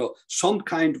least, some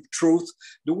kind of truth?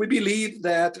 Do we believe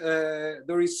that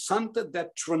there is something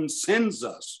that transcends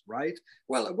us, right?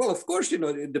 Well, of course,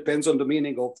 it depends on the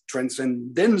meaning of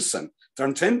transcendence,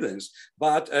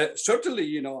 but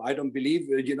certainly, I don't believe,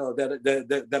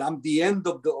 that I'm the end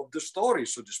of the story,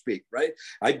 so to speak, right?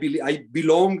 I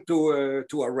belong to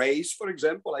a race, for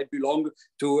example. I belong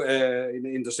to,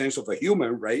 in the sense of a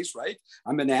human race, right?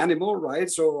 I'm an animal, right?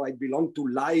 So I belong to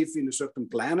life in a certain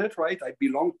planet, right? I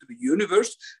belong to the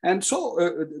universe. And so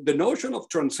the notion of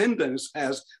transcendence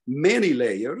has many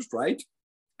layers, right?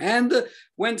 And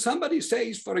when somebody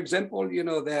says, for example,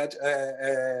 that,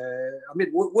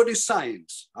 what is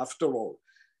science after all?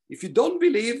 If you don't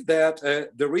believe that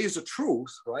there is a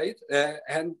truth, right?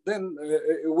 And then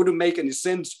it wouldn't make any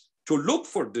sense to look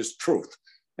for this truth.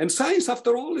 And science,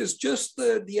 after all, is just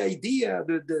the idea,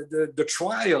 the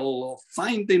trial of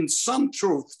finding some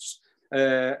truths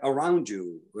around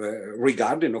you,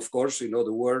 regarding, of course,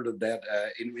 the world that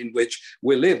in which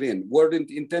we live in, world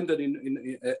intended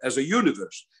as a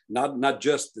universe, not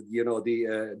just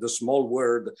the small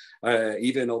world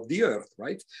even of the earth,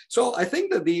 right? So I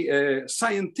think that the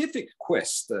scientific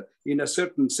quest, in a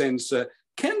certain sense,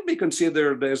 can be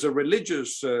considered as a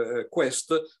religious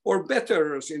quest, or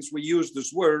better, since we use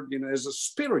this word, as a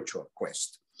spiritual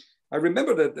quest. I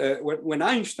remember that when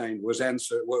Einstein was asked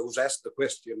the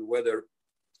question whether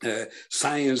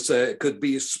science could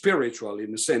be spiritual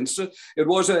in a sense, it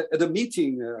was at a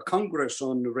meeting, a Congress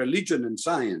on Religion and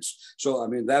Science. So,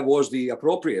 that was the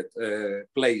appropriate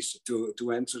place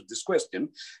to answer this question.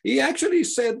 He actually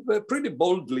said pretty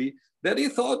boldly that he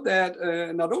thought that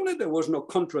not only there was no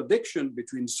contradiction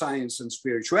between science and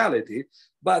spirituality,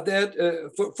 but that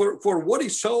for what he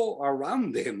saw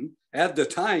around him at the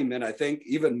time, and I think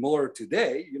even more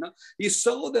today, he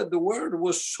saw that the world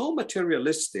was so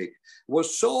materialistic,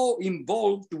 was so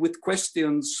involved with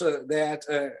questions that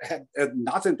had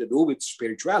nothing to do with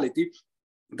spirituality,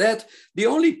 that the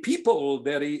only people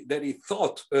that he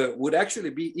thought would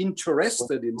actually be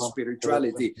interested in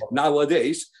spirituality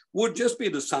nowadays would just be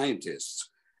the scientists.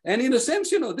 And in a sense,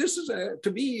 this is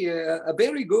to be a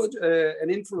very good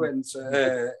and influence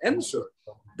answer.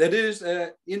 That is,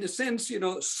 in a sense,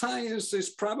 science is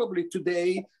probably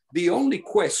today the only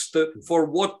quest for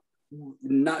what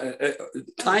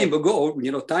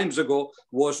times ago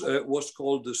was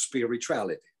called the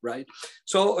spirituality, right?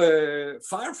 So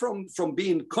far from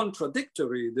being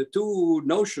contradictory, the two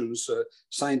notions,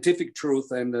 scientific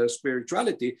truth and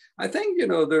spirituality, I think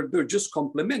they're just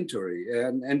complementary.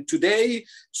 And today,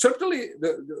 certainly,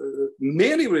 the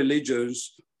many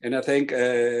religions, and I think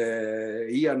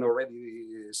Ian already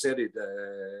said it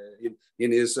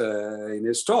in his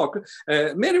talk,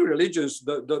 many religions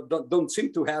don't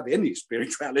seem to have any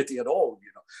spirituality at all.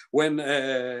 When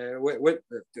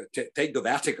take the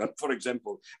Vatican, for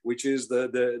example, which is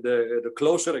the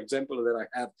closer example that I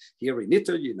have here in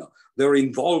Italy, they're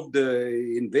involved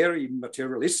in very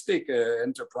materialistic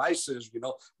enterprises,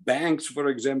 banks, for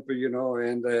example,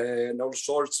 and all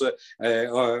sorts of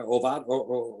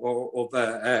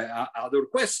other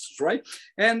quests, right?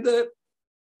 And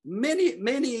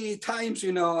many times,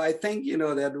 I think,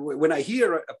 that when I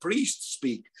hear a priest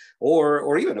speak,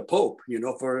 or even a pope,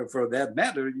 for that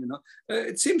matter,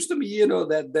 it seems to me,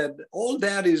 that all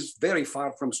that is very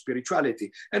far from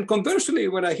spirituality. And conversely,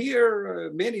 when I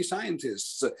hear many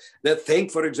scientists that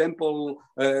think, for example,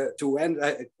 to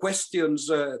answer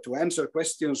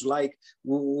questions like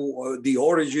the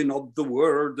origin of the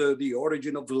world, the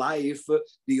origin of life,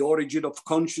 the origin of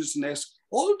consciousness,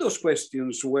 all those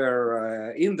questions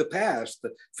were, in the past,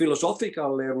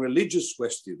 philosophical and religious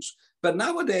questions. But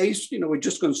nowadays, we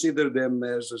just consider them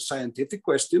as scientific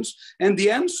questions. And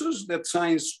the answers that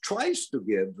science tries to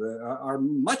give are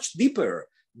much deeper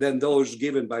than those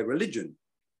given by religion.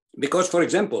 Because, for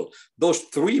example, those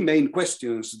three main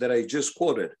questions that I just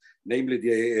quoted, namely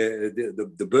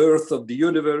the birth of the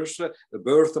universe, the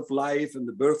birth of life, and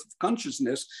the birth of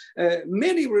consciousness,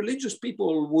 many religious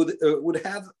people would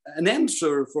have an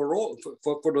answer for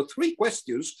the three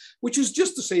questions, which is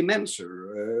just the same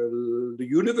answer. The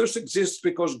universe exists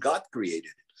because God created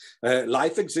it.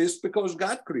 Life exists because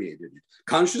God created it.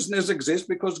 Consciousness exists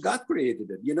because God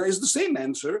created it. It's the same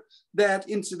answer that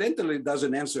incidentally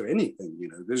doesn't answer anything.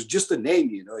 There's just a name.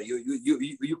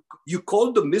 You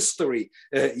call the mystery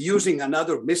using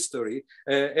another mystery.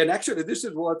 And actually, this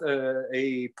is what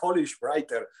a Polish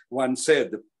writer once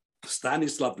said.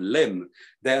 Stanislav Lem,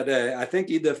 that I think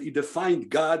he defined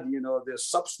God, the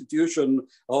substitution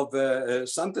of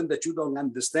something that you don't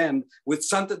understand with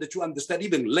something that you understand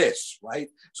even less, right?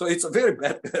 So it's a very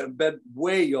bad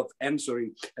way of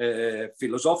answering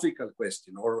philosophical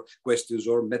questions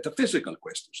or metaphysical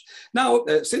questions. Now,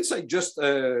 since I just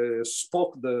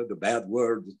spoke the bad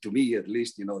word, to me at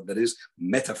least, that is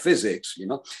metaphysics,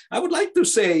 I would like to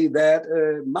say that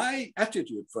my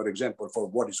attitude, for example, for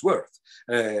what it's worth,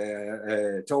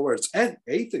 towards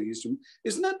atheism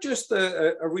is not just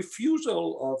a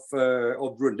refusal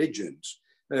of religions.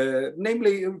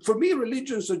 Namely, for me,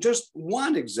 religions are just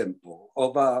one example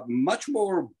of a much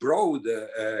more broad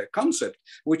concept,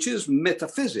 which is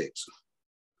metaphysics.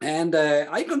 And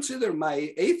I consider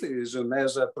my atheism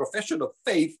as a profession of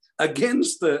faith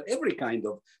against every kind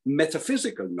of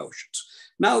metaphysical notions.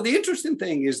 Now, the interesting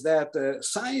thing is that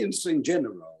science in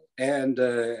general and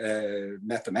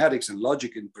mathematics and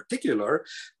logic in particular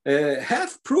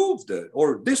have proved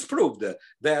or disproved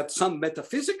that some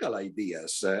metaphysical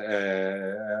ideas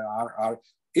are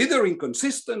either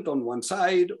inconsistent on one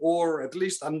side or at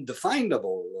least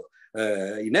undefinable,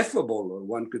 ineffable,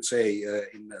 one could say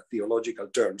in theological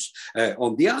terms,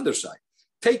 on the other side.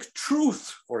 Take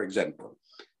truth, for example,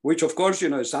 which of course,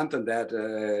 is something that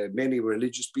many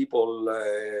religious people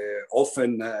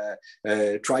often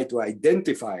try to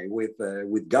identify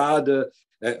with God.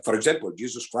 For example,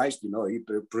 Jesus Christ, he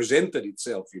presented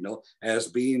itself, as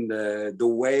being the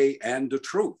way and the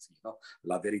truth.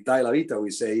 La verità e la vita,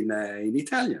 we say in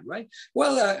Italian, right?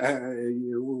 Well,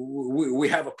 we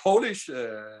have a Polish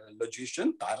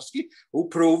logician, Tarski, who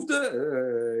proved,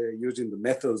 using the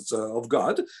methods of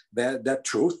God, that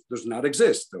truth does not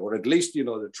exist, or at least,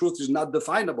 the truth is not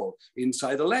definable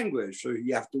inside a language. So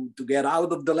you have to get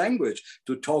out of the language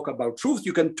to talk about truth.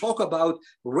 You can talk about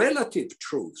relative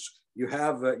truths. You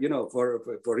have,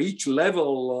 for each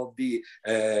level of the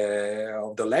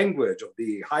language, of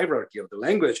the hierarchy of the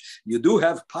language, you do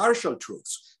have partial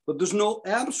truths, but there's no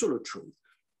absolute truth.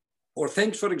 Or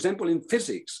things, for example, in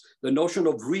physics, the notion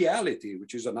of reality,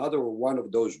 which is another one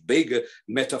of those big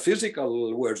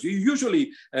metaphysical words. You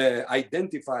usually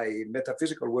identify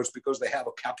metaphysical words because they have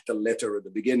a capital letter at the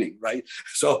beginning, right?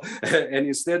 So, and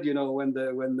instead, when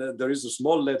there is a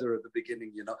small letter at the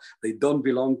beginning, they don't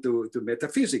belong to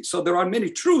metaphysics. So there are many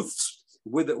truths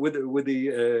with the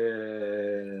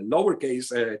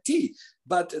lowercase t,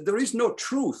 but there is no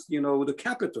truth, with a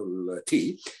capital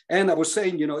T. And I was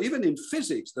saying, even in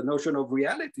physics, the notion of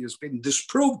reality has been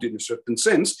disproved in a certain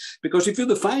sense, because if you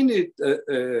define it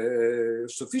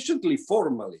sufficiently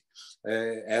formally,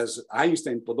 as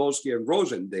Einstein, Podolsky, and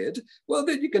Rosen did, well,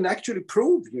 then you can actually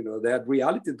prove, that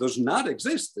reality does not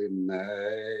exist in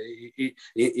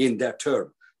that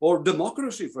term. Or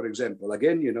democracy, for example,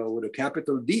 again, with a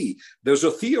capital D. There's a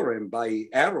theorem by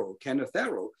Kenneth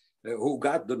Arrow, who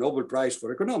got the Nobel Prize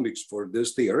for Economics for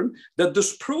this theorem, that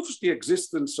disproves the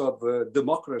existence of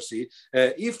democracy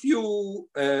if you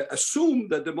assume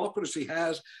that democracy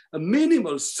has a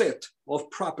minimal set of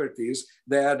properties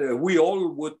that we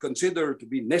all would consider to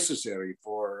be necessary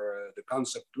for the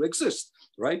concept to exist,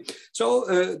 right? So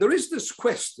there is this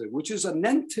quest, which is an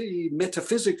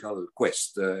anti-metaphysical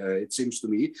quest, it seems to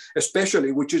me,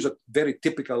 especially, which is very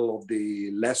typical of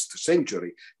the last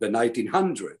century, the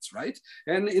 1900s, right?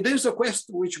 And it is a quest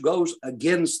which goes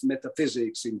against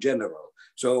metaphysics in general.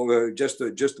 So just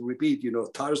to repeat,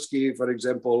 Tarski, for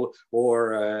example,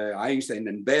 or Einstein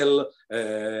and Bell,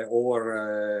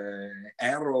 or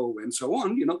Arrow, and so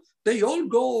on, they all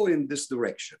go in this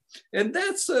direction. And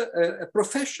that's a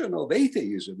profession of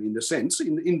atheism, in the sense,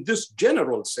 in this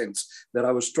general sense that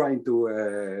I was trying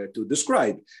to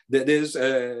describe, that is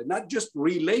not just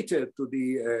related to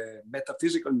the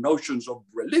metaphysical notions of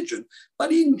religion,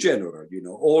 but in general,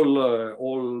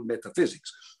 all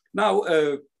metaphysics. Now,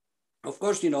 of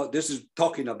course, this is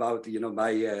talking about,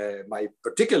 my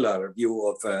particular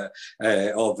view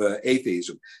of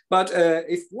atheism. But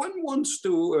if one wants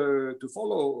to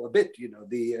follow a bit,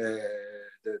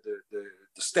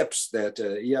 the steps that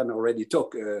Ian already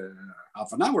took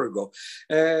half an hour ago,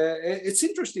 it's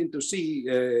interesting to see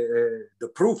the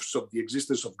proofs of the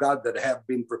existence of God that have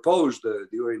been proposed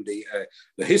during the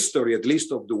history, at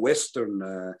least of the Western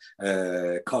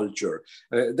culture.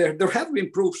 There have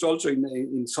been proofs also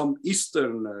in some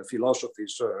Eastern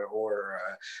philosophies or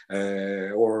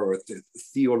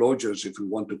theologians, if we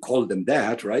want to call them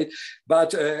that, right?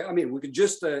 But we could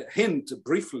just hint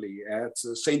briefly at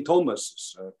St.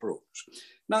 Thomas's proofs.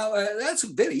 Now, that's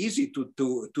very easy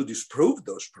to disprove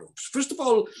those proofs. First of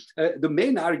all, the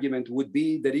main argument would be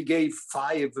that he gave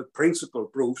 5 principal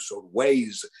proofs or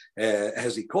ways,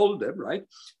 as he called them, right?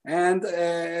 And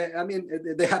I mean,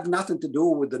 they have nothing to do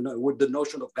with the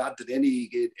notion of God that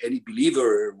any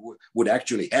believer would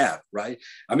actually have, right?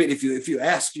 I mean, if you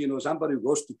ask, somebody who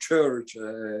goes to church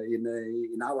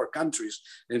in our countries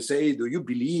and say, do you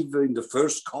believe in the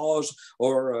first cause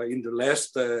or in the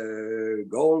last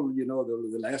goal,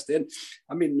 the last end?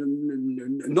 I mean,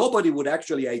 nobody would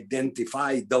actually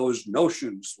identify those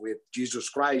notions with Jesus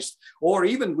Christ or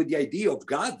even with the idea of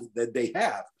God that they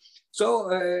have. So,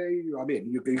 I mean,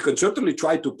 you can certainly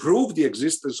try to prove the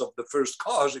existence of the first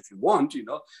cause if you want,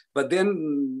 but then,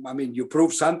 I mean, you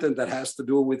prove something that has to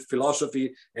do with philosophy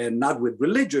and not with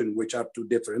religion, which are 2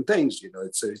 different things.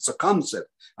 It's a concept,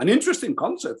 an interesting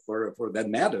concept for that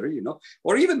matter,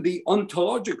 or even the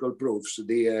ontological proofs,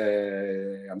 the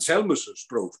Anselmus's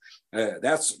proof.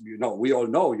 That's, we all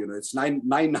know, it's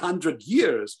 900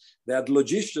 years that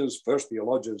logicians, first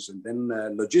theologians and then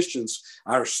logicians,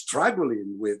 are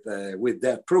struggling with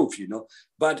that proof,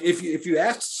 But if you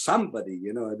ask somebody,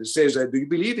 that says, do you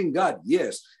believe in God?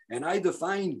 Yes. And I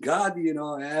define God,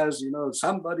 as,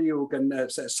 somebody who can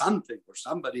say something or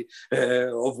somebody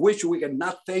of which we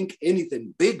cannot think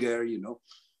anything bigger,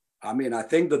 I mean, I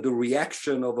think that the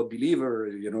reaction of a believer,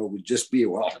 would just be,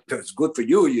 well, that's good for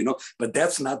you, but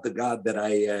that's not the God that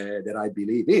I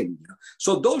believe in.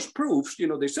 So those proofs,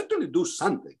 they certainly do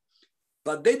something,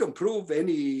 but they don't prove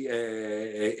any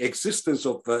existence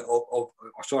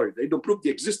they don't prove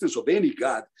the existence of any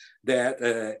God that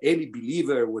any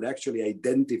believer would actually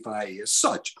identify as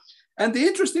such. And the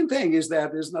interesting thing is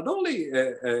that it's not only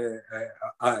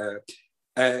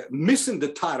missing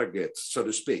the target, so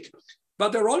to speak,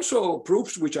 but there are also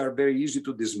proofs which are very easy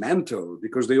to dismantle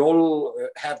because they all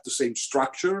have the same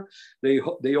structure.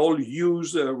 They all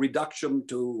use reduction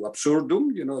to absurdum,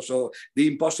 so the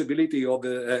impossibility of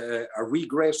a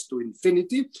regress to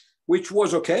infinity, which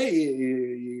was okay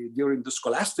during the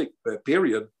scholastic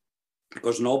period,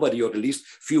 because nobody, or at least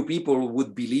few people,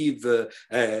 would believe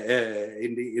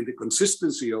in the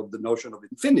consistency of the notion of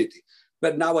infinity.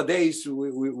 But nowadays,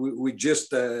 we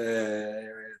just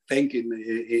think in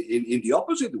the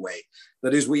opposite way.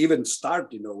 That is, we even start,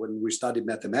 when we study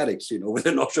mathematics, with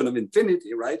the notion of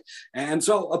infinity, right? And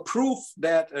so a proof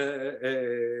that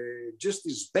just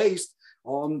is based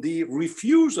on the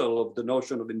refusal of the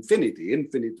notion of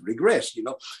infinite regress,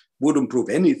 wouldn't prove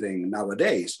anything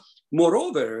nowadays.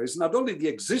 Moreover, it's not only the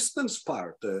existence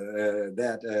part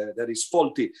that is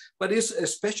faulty, but it's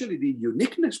especially the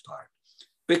uniqueness part.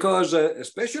 Because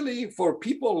especially for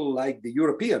people like the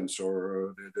Europeans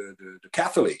or the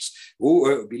Catholics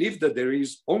who believe that there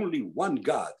is only one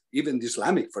God, even the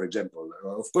Islamic, for example,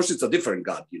 of course, it's a different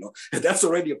God, that's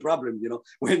already a problem,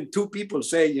 when 2 people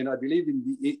say, I believe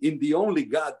in the only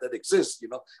God that exists,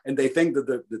 and they think that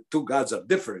the 2 gods are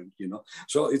different,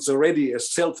 so it's already a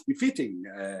self-defeating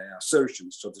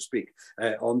assertion, so to speak,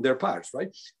 on their parts,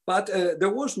 right? But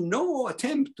there was no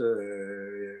attempt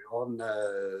on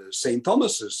St.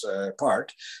 Thomas's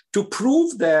part to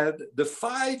prove that the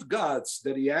 5 gods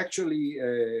that he actually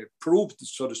proved,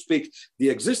 so to speak, the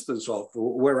existence of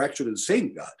were actually the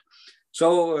same God.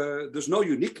 So there's no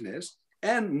uniqueness.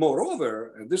 And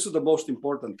moreover, and this is the most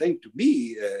important thing to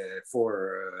me for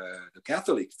the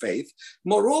Catholic faith,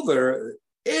 moreover,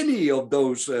 any of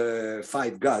those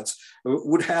 5 gods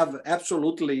would have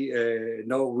absolutely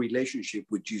no relationship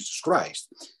with Jesus Christ.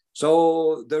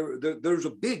 So there's a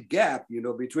big gap,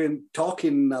 between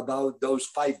talking about those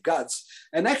 5 gods.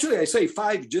 And actually, I say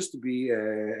 5 just to be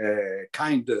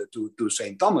kind to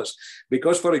St. Thomas,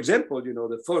 because, for example,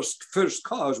 the first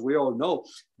cause, we all know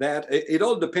that it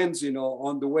all depends,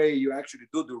 on the way you actually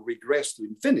do the regress to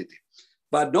infinity.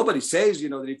 But nobody says,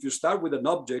 that if you start with an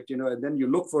object, and then you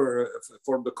look for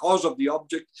the cause of the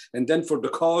object, and then for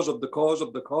the cause of the cause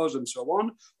of the cause, and so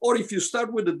on, or if you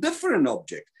start with a different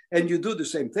object, and you do the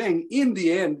same thing, in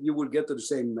the end, you will get to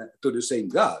the same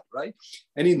God, right?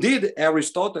 And indeed,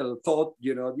 Aristotle thought,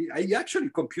 he actually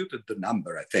computed the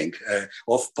number, I think,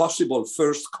 of possible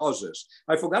first causes.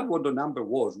 I forgot what the number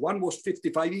was. One was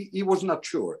 55. He was not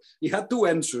sure. He had 2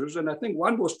 answers, and I think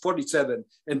one was 47,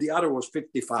 and the other was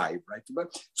 55, right? But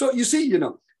so you see,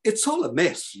 it's all a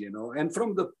mess, and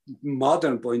from the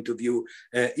modern point of view,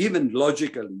 even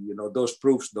logically, those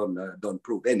proofs don't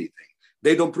prove anything.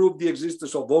 They don't prove the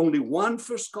existence of only one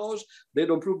first cause. They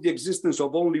don't prove the existence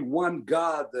of only one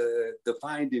God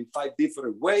defined in 5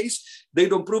 different ways. They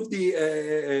don't prove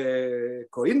the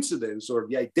coincidence or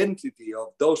the identity of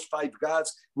those 5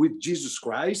 gods with Jesus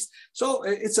Christ. So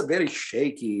it's a very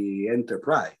shaky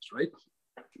enterprise, right?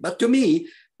 But to me,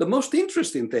 the most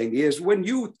interesting thing is when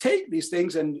you take these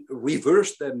things and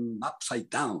reverse them upside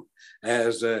down,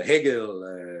 as Hegel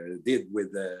did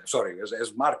with,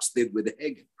 as Marx did with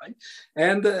Hegel, right?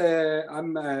 And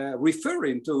I'm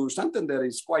referring to something that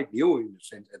is quite new, in a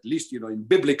sense, at least, in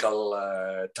biblical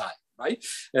time. Right?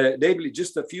 Namely,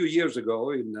 just a few years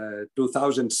ago, in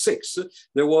 2006,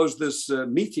 there was this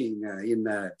meeting in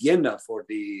Vienna for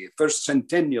the first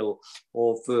centennial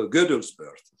of Gödel's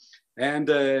birth. And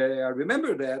I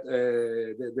remember that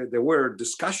there were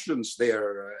discussions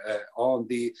there on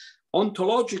the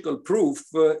ontological proof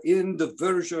in the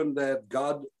version that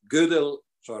Gödel,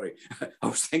 sorry, I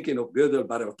was thinking of Gödel,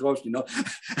 but of course,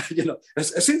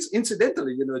 since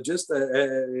incidentally, just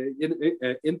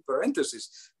in parentheses,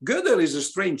 Gödel is a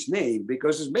strange name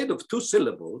because it's made of two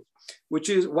syllables, which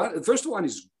is the first one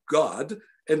is God,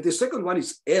 and the second one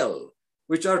is El,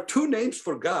 which are two names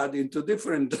for God in two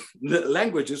different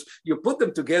languages. You put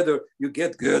them together, you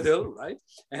get Gödel, right?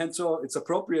 And so it's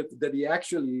appropriate that he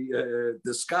actually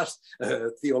discussed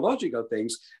theological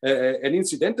things. And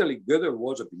incidentally, Gödel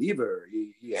was a believer.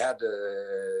 He had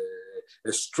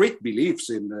strict beliefs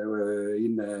in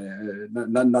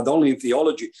not only in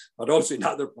theology, but also in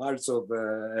other parts of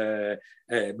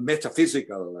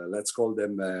metaphysical, let's call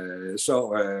them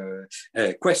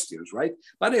questions, right?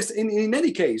 But in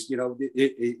any case,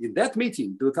 in that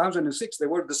meeting, 2006, there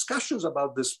were discussions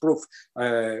about this proof,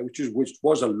 which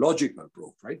was a logical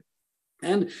proof, right?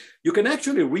 And you can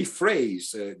actually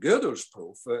rephrase Gödel's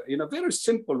proof in a very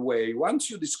simple way.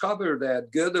 Once you discover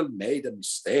that Gödel made a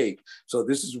mistake, so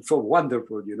this is so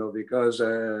wonderful, because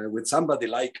with somebody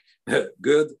like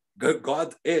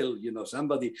God El,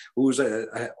 somebody who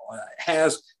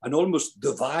has an almost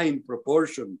divine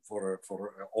proportion for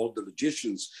all the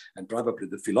logicians and probably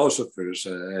the philosophers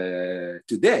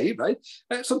today, right?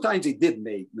 Sometimes he did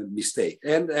make a mistake.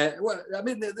 And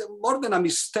more than a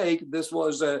mistake, this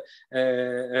was an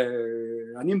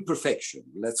imperfection,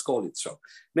 let's call it so.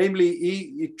 Namely,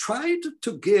 he tried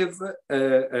to give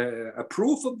a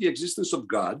proof of the existence of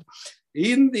God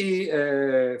in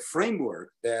the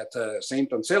framework that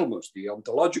St. Anselmus, the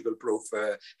ontological proof,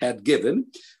 had given,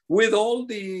 with all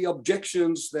the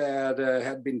objections that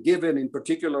had been given, in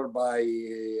particular by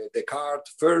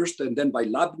Descartes first, and then by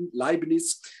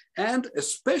Leibniz, and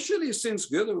especially since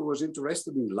Gödel was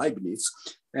interested in Leibniz.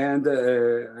 And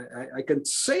I can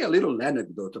say a little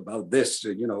anecdote about this,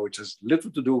 which has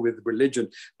little to do with religion,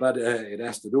 but it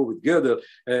has to do with Gödel.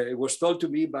 It was told to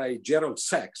me by Gerald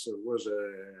Sachs, who was a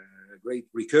great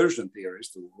recursion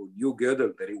theorist who knew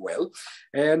Gödel very well.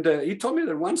 And he told me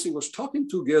that once he was talking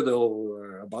to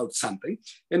Gödel about something,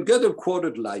 and Gödel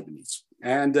quoted Leibniz.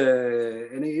 And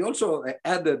he also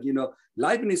added,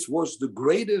 Leibniz was the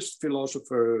greatest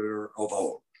philosopher of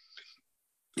all.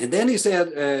 And then he said,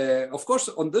 of course,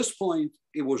 on this point,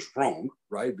 it was wrong,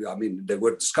 right? I mean, they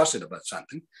were discussing about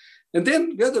something. And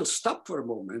then Gödel stopped for a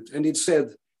moment and he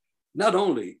said, not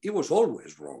only, it was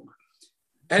always wrong.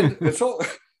 And so...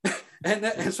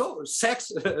 And so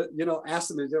Sachs,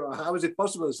 asked me, how is it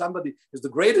possible that somebody is the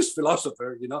greatest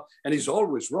philosopher, and he's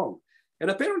always wrong? And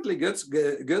apparently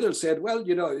Gödel said, well,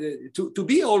 to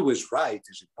be always right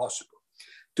is impossible.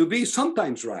 To be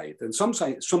sometimes right and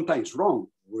sometimes wrong,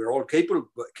 we're all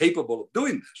capable of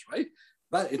doing this, right?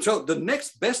 But so the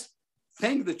next best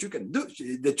thing that you can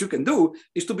do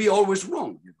is to be always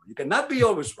wrong. You cannot be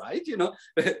always right.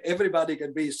 Everybody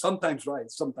can be sometimes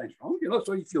right, sometimes wrong.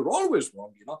 So if you're always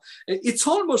wrong, it's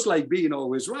almost like being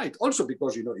always right. Also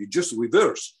because you just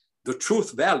reverse the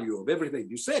truth value of everything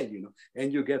you say,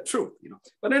 and you get truth,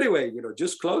 But anyway,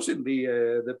 just closing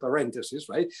the parenthesis,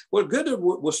 right? Well, Gödel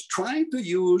was trying to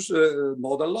use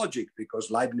modal logic because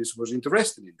Leibniz was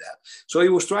interested in that. So he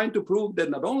was trying to prove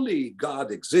that not only God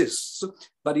exists,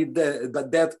 but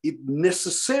that it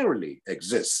necessarily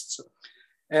exists.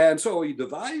 And so he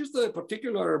devised a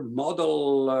particular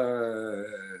model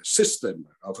system,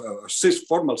 of a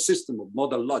formal system of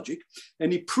modal logic,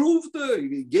 and he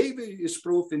gave his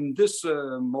proof in this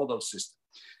model system.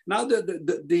 Now,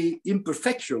 the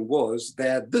imperfection was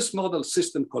that this model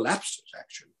system collapses,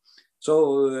 actually.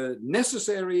 So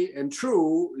necessary and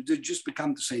true, they just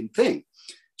become the same thing.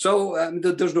 So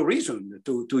there's no reason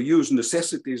to use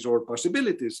necessities or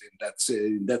possibilities in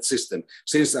that system,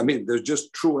 since, they're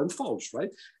just true and false, right?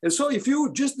 And so if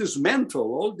you just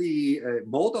dismantle all the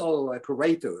modal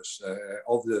apparatus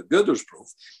of the Gödel's proof,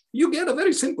 you get a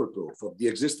very simple proof of the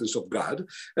existence of God,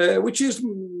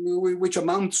 which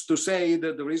amounts to say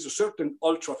that there is a certain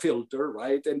ultra filter,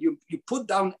 right? And you put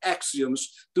down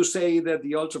axioms to say that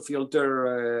the ultra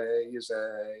filter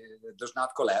does not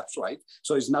collapse, right?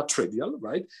 So it's not trivial,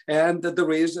 right? And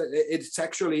there is, it's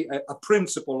actually a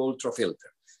principal ultrafilter.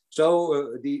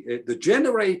 So the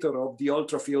generator of the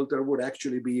ultrafilter would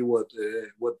actually be what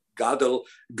Gödel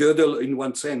in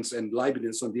one sense and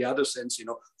Leibniz on the other sense,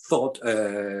 thought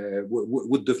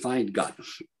would define God.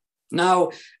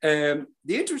 Now, the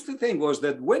interesting thing was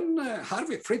that when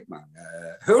Harvey Friedman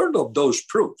heard of those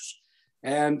proofs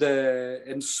and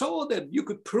saw that you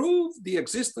could prove the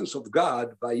existence of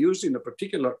God by using a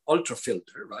particular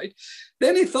ultrafilter, right?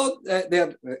 Then he thought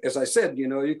that, as I said,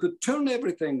 you could turn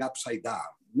everything upside down.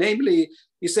 Namely,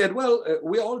 he said, well,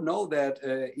 we all know that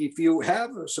if you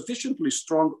have sufficiently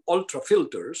strong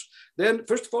ultrafilters, then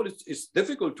first of all, it's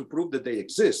difficult to prove that they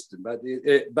exist, but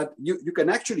you can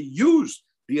actually use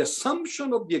the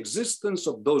assumption of the existence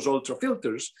of those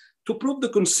ultrafilters to prove the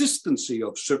consistency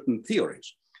of certain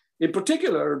theories. In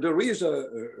particular, there is a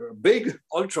big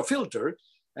ultrafilter,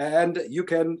 and you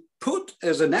can put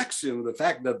as an axiom the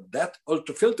fact that that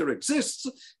ultrafilter exists,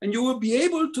 and you will be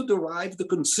able to derive the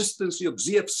consistency of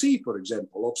ZFC, for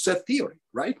example, of set theory,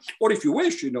 right? Or if you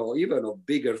wish, even of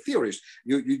bigger theories,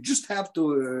 you just have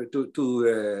to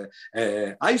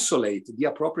isolate the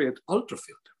appropriate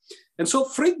ultrafilter. And so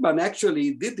Friedman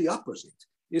actually did the opposite.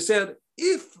 He said,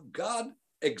 if God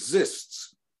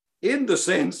exists, in the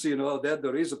sense, that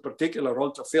there is a particular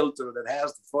ultrafilter that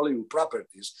has the following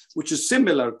properties, which is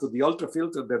similar to the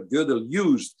ultrafilter that Gödel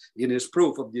used in his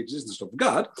proof of the existence of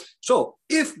God. So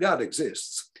if God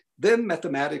exists, then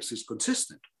mathematics is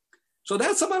consistent. So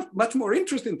that's a much more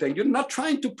interesting thing. You're not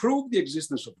trying to prove the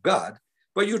existence of God,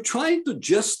 but you're trying to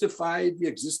justify the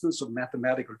existence of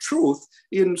mathematical truth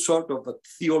in sort of a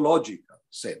theological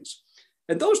sense.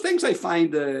 And those things I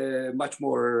find much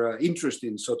more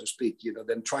interesting, so to speak,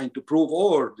 than trying to prove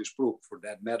or disprove, for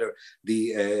that matter,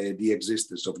 the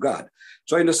existence of God.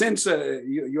 So in a sense,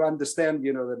 you understand,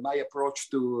 that my approach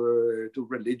to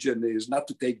religion is not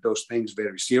to take those things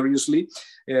very seriously.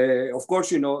 Of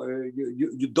course,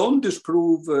 you don't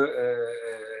disprove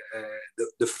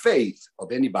the faith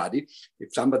of anybody.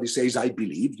 If somebody says, I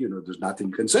believe, there's nothing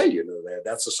you can say,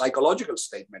 that's a psychological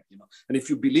statement, and if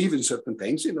you believe in certain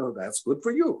things, that's good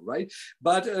for you, right?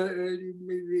 But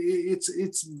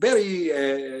it's very,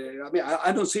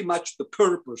 I don't see much the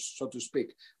purpose, so to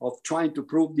speak, of trying to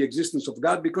prove the existence of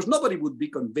God, because nobody would be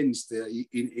convinced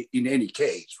in any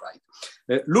case, right?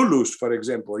 Lulus, for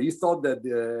example, he thought that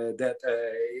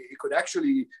he could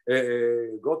actually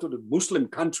go to the Muslim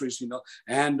countries,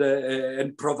 and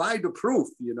provide a proof,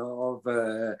 of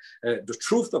the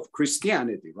truth of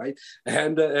Christianity, right?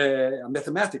 And a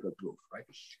mathematical proof, right?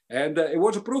 And it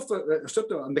was a proof,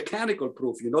 sort of a mechanical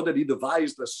proof, that he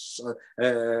devised this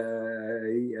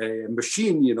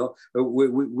machine,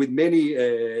 with many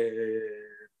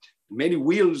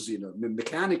wheels,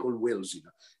 mechanical wheels,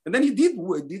 And then he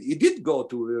did go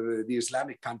to the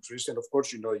Islamic countries, and of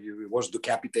course, he was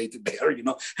decapitated there,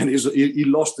 and he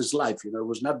lost his life, it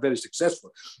was not very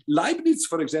successful. Leibniz,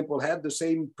 for example, had the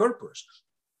same purpose.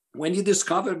 When he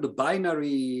discovered the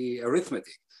binary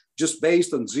arithmetic, just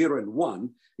based on 0 and 1,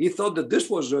 he thought that this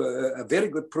was a very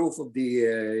good proof of the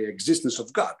existence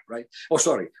of God, right?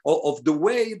 Of the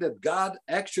way that God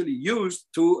actually used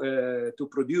to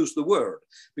produce the world.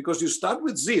 Because you start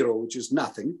with 0, which is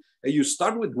nothing, and you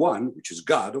start with 1, which is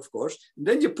God, of course, and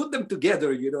then you put them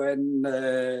together, and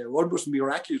almost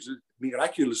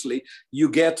miraculously, you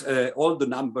get all the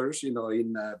numbers,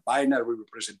 in binary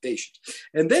representation.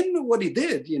 And then what he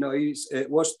did,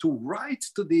 was to write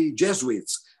to the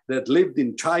Jesuits that lived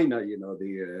in China,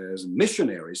 the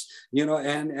missionaries,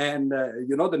 and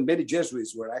that many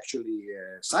Jesuits were actually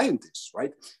scientists,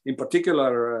 right? In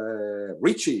particular,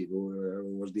 Ricci,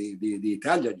 who was the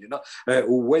Italian,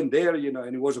 who went there,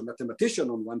 and he was a mathematician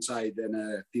on one side and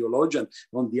a theologian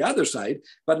on the other side.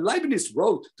 But Leibniz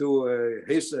wrote to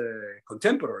his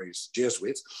contemporaries,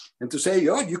 Jesuits, and to say,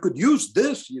 you could use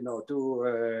this,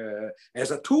 to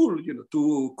as a tool,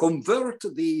 to convert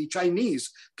the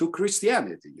Chinese to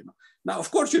Christianity. Now,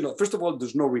 of course, first of all,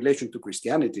 there's no relation to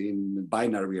Christianity in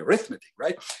binary arithmetic,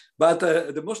 right? But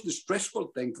the most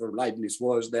distressful thing for Leibniz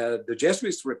was that the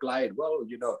Jesuits replied, well,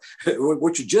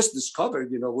 what you just discovered,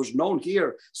 was known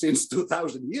here since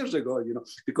 2000 years ago,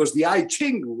 because the I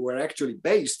Ching were actually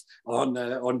based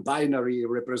on binary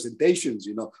representations,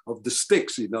 of the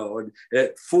sticks,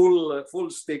 full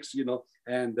sticks,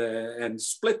 and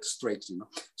split sticks,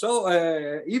 So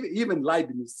even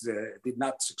Leibniz did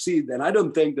not succeed, and I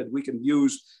don't think that we can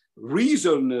use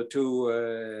reason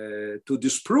to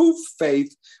disprove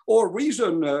faith, or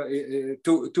reason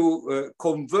to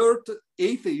convert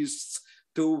atheists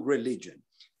to religion.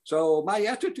 So my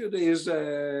attitude is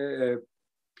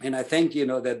And I think, you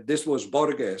know, that this was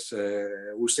Borges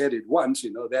who said it once,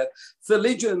 you know, that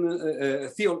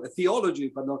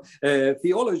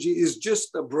theology is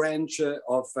just a branch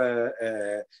of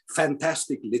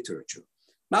fantastic literature.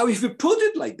 Now, if you put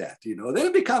it like that, you know, then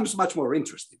it becomes much more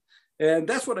interesting. And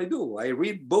that's what I do. I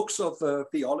read books of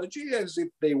theology as if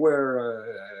they were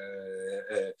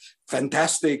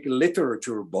fantastic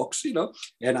literature books, you know,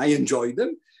 and I enjoy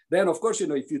them. Then, of course, you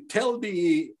know, if you tell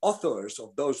the authors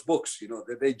of those books, you know,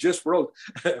 that they just wrote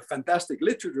fantastic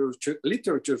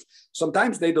literature,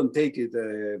 sometimes they don't take it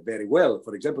very well.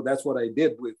 For example, that's what I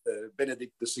did with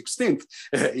Benedict XVI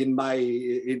in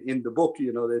the book,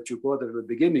 you know, that you quoted at the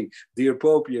beginning, Dear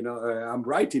Pope, you know, I'm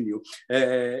writing you.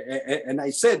 And I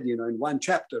said, you know, in one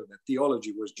chapter that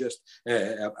theology was just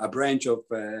a branch of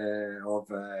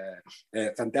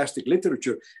fantastic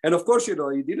literature. And of course, you know,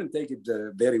 he didn't take it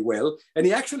very well. And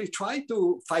he actually tried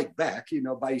to fight back, you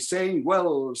know, by saying,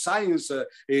 well, science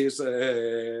is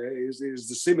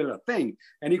the similar thing.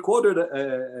 And he quoted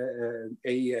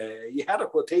he had a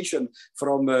quotation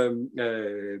from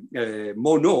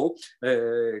Monod,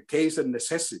 Case and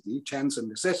Necessity, Chance and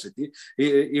Necessity,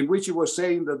 in which he was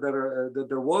saying that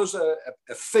there was a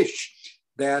fish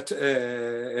that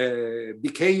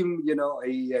became, you know,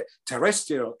 a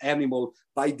terrestrial animal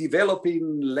by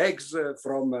developing legs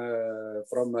from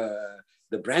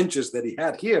the branches that he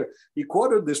had here. He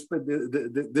quoted this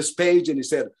page and he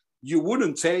said, you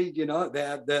wouldn't say, you know,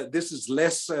 that this is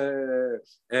less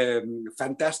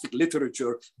fantastic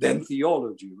literature than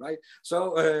theology, right?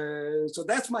 So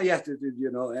that's my attitude,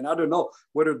 you know, and I don't know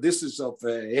whether this is of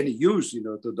any use, you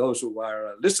know, to those who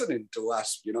are listening to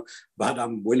us, you know, but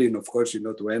I'm willing, of course, you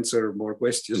know, to answer more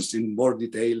questions in more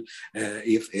detail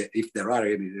if there are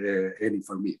any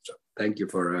for me. So thank you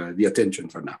for the attention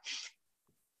for now.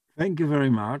 Thank you very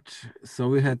much. So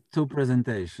we had two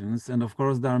presentations, and of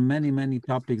course there are many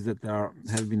topics that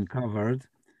have been covered.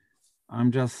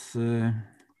 I'm just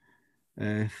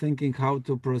thinking how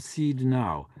to proceed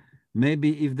now.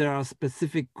 Maybe if there are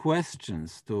specific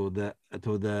questions to the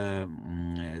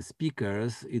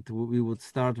speakers, we would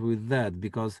start with that,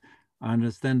 because I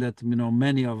understand that, you know,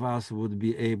 many of us would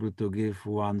be able to give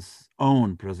one's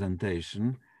own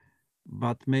presentation,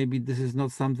 but maybe this is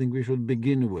not something we should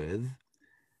begin with.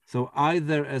 So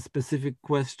either a specific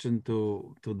question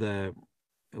to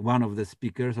one of the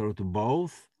speakers or to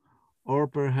both, or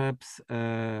perhaps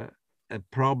a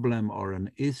problem or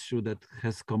an issue that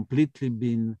has completely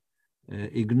been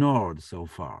ignored so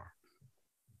far.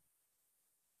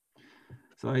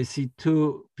 So I see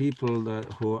two people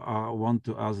who want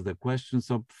to ask the question.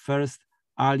 So first,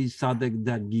 Ali Sadek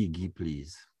Dagigi,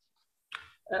 please.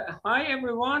 Hi,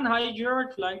 everyone. Hi,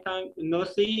 George. Long time no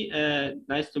see.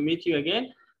 Nice to meet you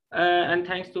again. And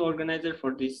thanks to organizer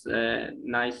for this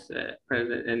nice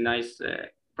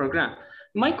program.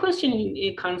 My question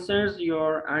concerns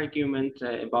your argument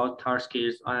about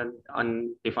Tarski's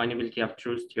undefinability of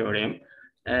truth theorem,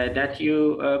 that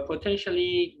you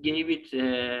potentially gave it,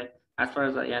 as far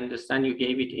as I understand, you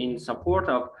gave it in support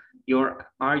of your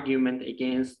argument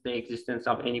against the existence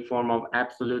of any form of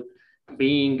absolute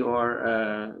being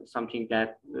or something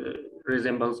that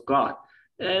resembles God.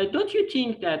 Don't you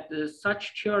think that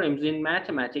such theorems in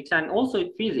mathematics and also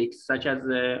in physics, such as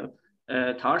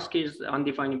Tarski's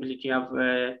undefinability of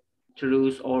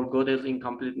truth or Gödel's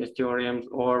incompleteness theorems,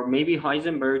 or maybe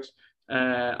Heisenberg's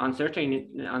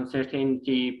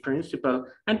uncertainty principle,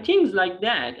 and things like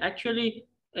that, actually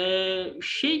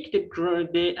shake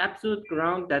the absolute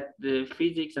ground that the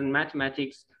physics and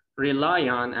mathematics rely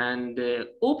on, and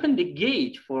open the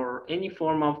gate for any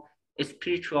form of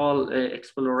spiritual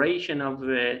exploration of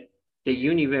the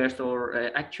universe, or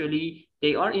actually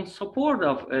they are in support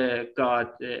of God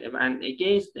and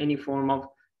against any form of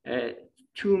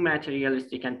too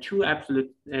materialistic and too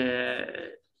absolute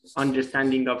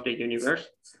understanding of the universe.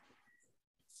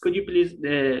 Could you please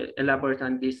elaborate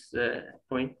on this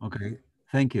point? Okay,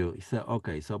 thank you.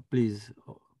 So please,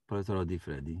 Professor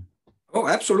Odifredi. Oh,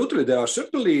 absolutely. There are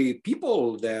certainly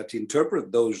people that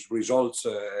interpret those results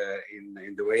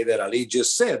in the way that Ali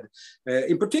just said,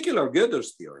 in particular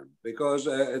Gödel's theorem, because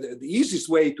the easiest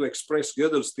way to express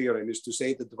Gödel's theorem is to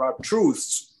say that there are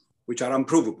truths which are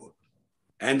unprovable.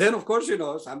 And then, of course, you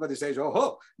know, somebody says,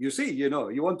 oh, you see, you know,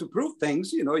 you want to prove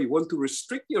things, you know, you want to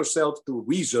restrict yourself to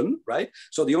reason, right?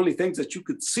 So the only things that you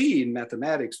could see in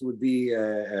mathematics would be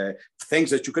things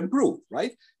that you can prove,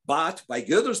 right? But by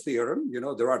Gödel's theorem, you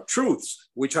know, there are truths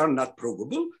which are not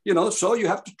provable, you know, so you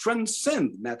have to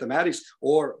transcend mathematics,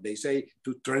 or they say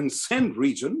to transcend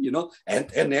reason, you know,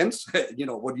 and hence, you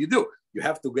know, what do? You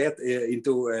have to get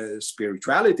into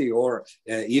spirituality or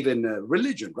even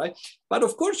religion, right? But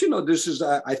of course, this is,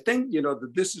 I think,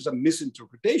 that this is a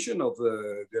misinterpretation of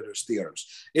Gödel's theorems.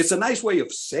 It's a nice way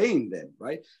of saying them,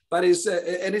 right? But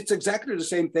and it's exactly the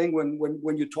same thing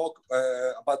when you talk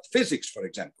about physics, for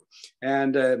example.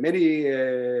 And many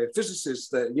physicists,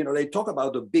 they talk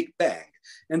about the Big Bang.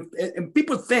 And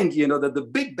people think, that the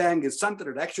Big Bang is something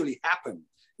that actually happened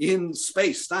in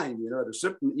space-time, at a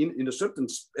certain in a certain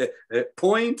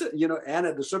point, and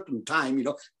at a certain time,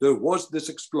 there was this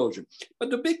explosion. But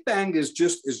the Big Bang is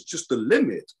just the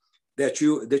limit that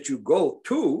you go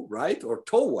to, right, or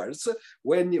towards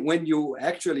when you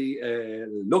actually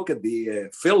look at the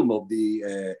film of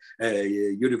the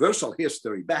universal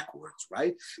history backwards,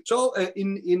 right? So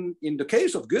in the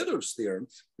case of Gödel's theorem,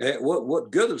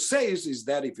 what Gödel says is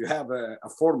that if you have a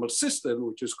formal system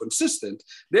which is consistent,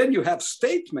 then you have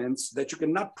statements that you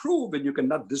cannot prove and you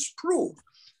cannot disprove.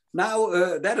 Now,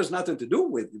 that has nothing to do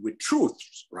with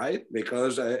truths, right?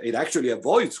 Because it actually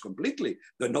avoids completely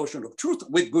the notion of truth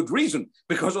with good reason,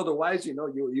 because otherwise,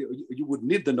 you would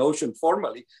need the notion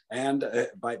formally, and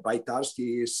by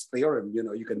Tarski's theorem,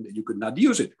 you could not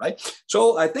use it, right?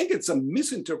 So I think it's a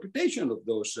misinterpretation of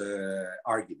those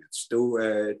arguments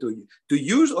to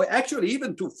use, or actually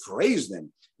even to phrase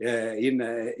them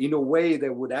in a way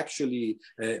that would actually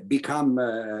become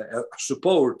a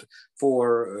support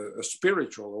for a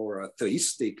spiritual or a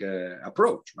theistic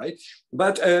approach, right?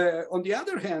 But on the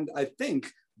other hand, I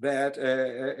think that,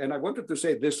 and I wanted to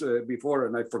say this before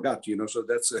and I forgot, so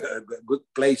that's a good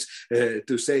place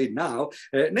to say it now,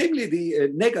 namely the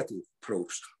negative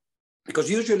proofs.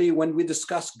 Because usually when we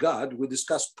discuss God, we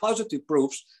discuss positive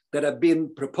proofs that have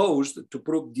been proposed to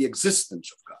prove the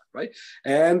existence of God, right?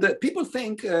 And people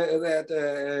think that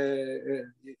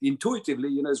intuitively,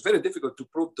 it's very difficult to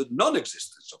prove the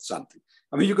non-existence of something.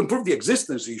 I mean, you can prove the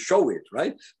existence, you show it,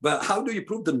 right? But how do you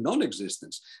prove the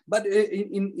non-existence? But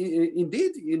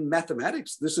indeed, in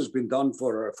mathematics, this has been done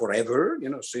for forever,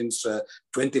 since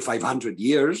 2,500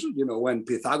 years, when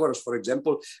Pythagoras, for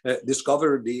example,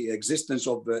 discovered the existence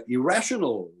of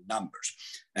irrational numbers.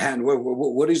 And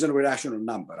what is an irrational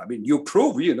number? I mean, you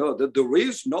prove, that there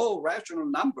is no rational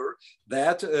number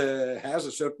that has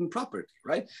a certain property,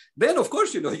 right? Then, of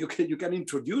course, you can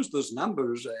introduce those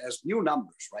numbers as new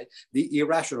numbers, right? The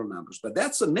irrational numbers, but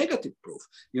that's a negative proof.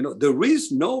 There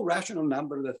is no rational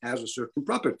number that has a certain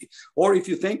property. Or if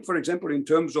you think, for example, in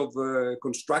terms of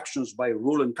constructions by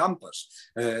rule and compass,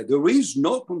 there is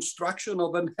no construction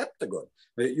of an heptagon.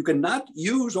 You cannot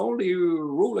use only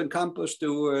rule and compass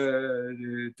to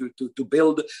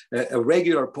build a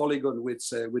regular polygon with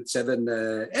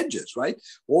 7 edges, right?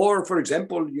 Or, for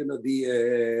example, in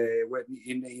the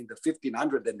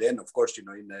 1500s, and then, of course,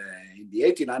 in the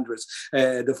 1800s,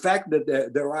 the fact that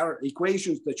there are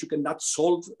equations that you cannot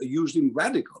solve using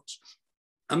radicals.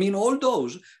 I mean, all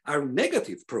those are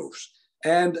negative proofs.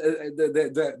 And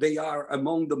they are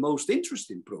among the most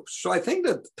interesting proofs. So I think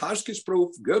that Tarski's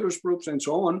proof, Gödel's proofs, and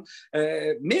so on,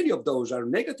 many of those are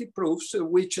negative proofs,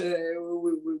 which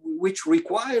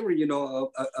require,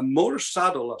 a more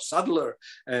subtler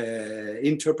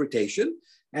interpretation,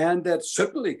 and that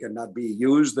certainly cannot be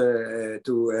used to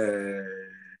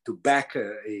back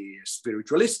a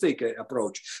spiritualistic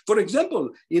approach. For example,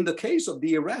 in the case of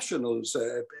the irrationals,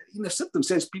 in a certain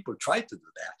sense, people try to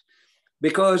do that.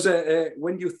 Because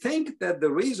when you think that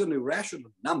there is an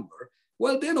irrational number,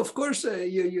 well, then of course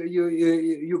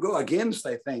you go against,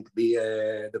 I think, the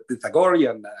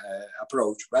Pythagorean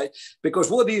approach, right?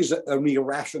 Because what is an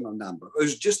irrational number?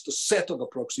 It's just a set of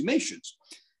approximations,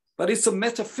 but it's a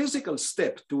metaphysical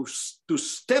step to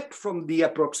step from the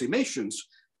approximations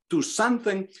to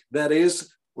something that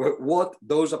is what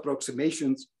those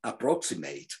approximations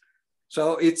approximate.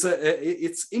 So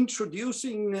it's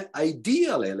introducing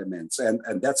ideal elements,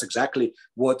 and that's exactly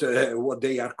what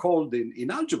they are called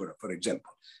in algebra, for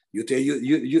example. You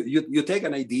take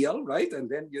an ideal, right, and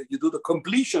then you do the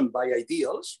completion by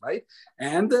ideals, right,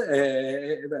 and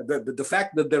the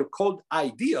fact that they're called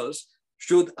ideals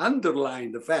should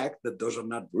underline the fact that those are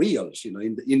not reals,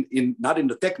 not in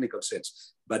the technical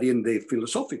sense, but in the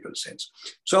philosophical sense.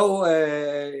 So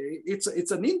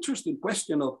it's an interesting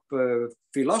question of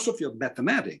philosophy of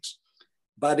mathematics,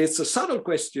 but it's a subtle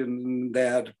question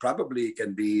that probably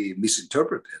can be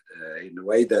misinterpreted in the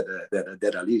way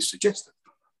that Ali suggested.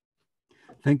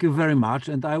 Thank you very much.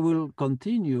 And I will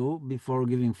continue, before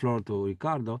giving floor to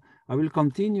Ricardo, I will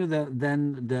continue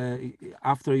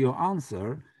after your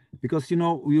answer, because,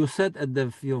 you said at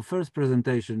your first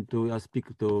presentation to speak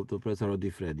to Professor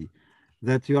Odifredi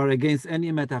that you are against any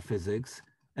metaphysics.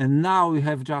 And now you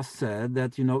have just said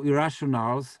that,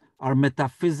 irrationals are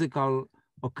metaphysical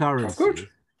Of course. occurrences,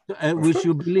 which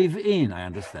you believe in, I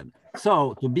understand.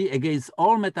 So to be against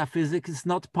all metaphysics is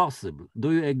not possible.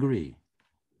 Do you agree?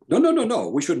 No, no, no, no.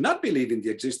 We should not believe in the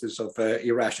existence of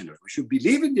irrationals. We should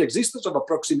believe in the existence of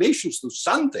approximations to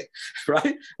something,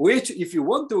 right? Which, if you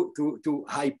want to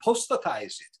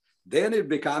hypostatize it, then it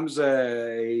becomes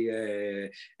an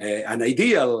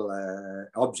ideal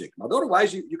object. But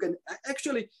otherwise, you can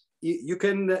actually you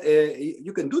can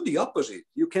do the opposite.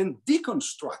 You can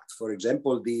deconstruct, for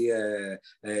example, the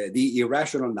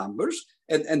irrational numbers,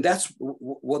 and that's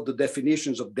what the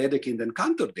definitions of Dedekind and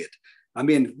Cantor did. I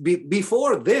mean,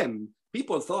 before them,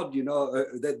 people thought, you know,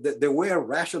 that there were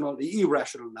rational,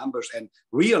 irrational numbers and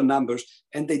real numbers,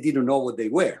 and they didn't know what they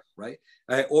were, right?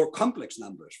 Or complex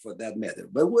numbers, for that matter.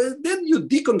 But then you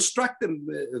deconstruct them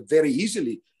very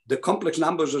easily. The complex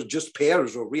numbers are just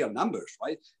pairs of real numbers,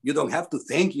 right? You don't have to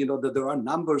think, you know, that there are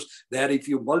numbers that if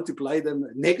you multiply them,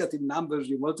 negative numbers,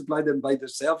 you multiply them by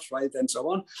themselves, right? And so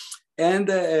on. And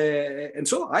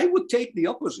so I would take the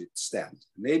opposite stand.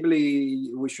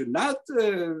 Namely, we should not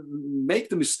make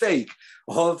the mistake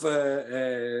of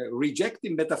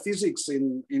rejecting metaphysics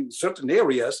in certain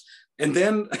areas and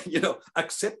then, you know,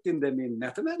 accepting them in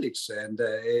mathematics. And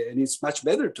it's much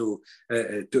better to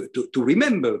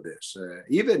remember this,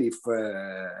 even if,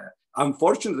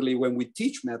 unfortunately, when we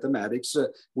teach mathematics,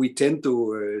 we tend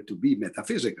to be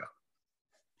metaphysical.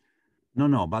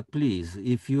 No, but please,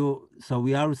 if you, so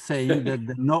we are saying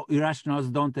that no irrationals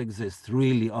don't exist,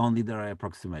 really, only there are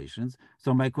approximations.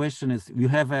 So my question is, you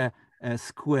have a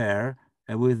square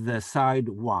with the side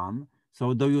 1.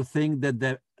 So do you think that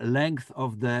the length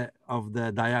of the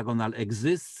diagonal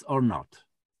exists or not?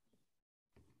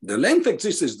 The length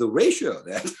exists is the ratio.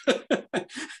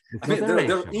 I mean,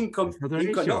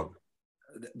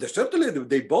 they're certainly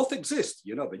they both exist,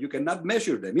 you know, but you cannot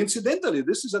measure them. Incidentally,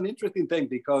 this is an interesting thing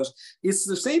because it's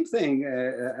the same thing.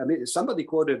 I mean, somebody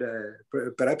quoted,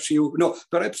 perhaps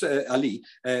Ali,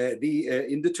 the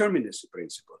indeterminacy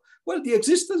principle. Well, the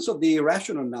existence of the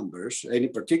irrational numbers, and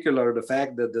in particular the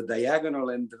fact that the diagonal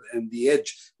and the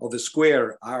edge of a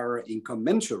square are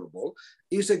incommensurable,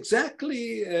 is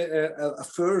exactly a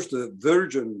first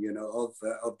version, you know,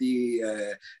 of the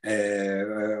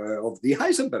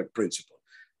Heisenberg principle.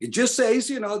 It just says,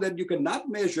 you know, that you cannot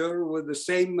measure with the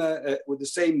same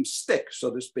stick,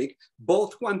 so to speak,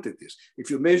 both quantities.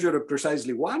 If you measure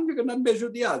precisely one, you cannot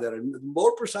measure the other, and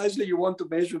more precisely, you want to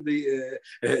measure the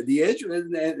edge,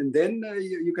 and then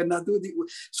you cannot do the.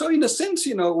 So, in a sense,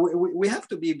 you know, we have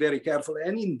to be very careful.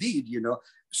 And indeed, you know,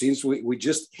 since we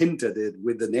just hinted it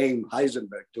with the name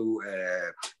Heisenberg to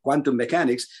quantum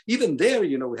mechanics, even there,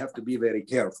 you know, we have to be very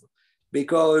careful.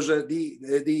 Because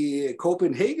the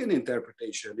Copenhagen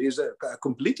interpretation is a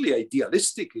completely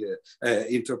idealistic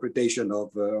interpretation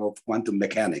of quantum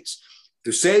mechanics.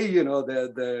 To say, you know,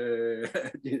 that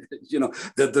you know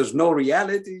that there's no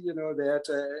reality, you know, that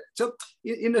so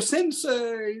in a sense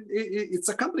it's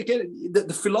a complicated.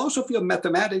 The philosophy of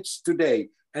mathematics today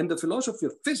and the philosophy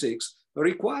of physics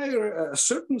require a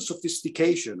certain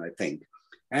sophistication, I think.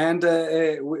 And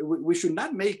we should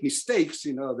not make mistakes,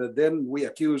 you know, that then we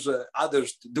accuse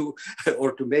others to do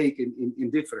or to make in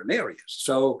different areas.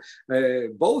 So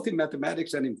both in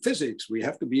mathematics and in physics, we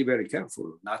have to be very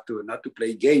careful not to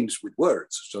play games with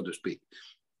words, so to speak,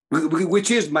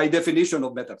 which is my definition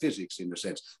of metaphysics in a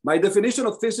sense. My definition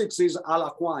of physics is a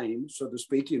la Quine, so to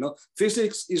speak, you know,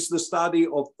 physics is the study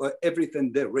of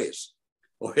everything there is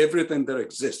or everything that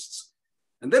exists.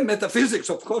 And then metaphysics,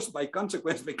 of course, by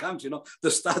consequence, becomes, you know, the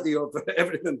study of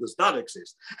everything does not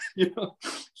exist. You know,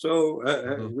 so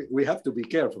we have to be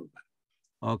careful.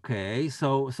 Okay,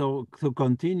 so to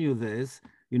continue this,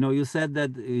 you know, you said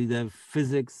that the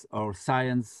physics or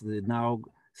science now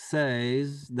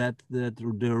says that the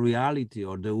reality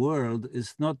or the world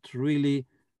is not really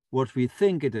what we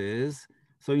think it is.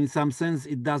 So in some sense,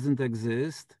 it doesn't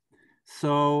exist.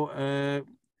 So.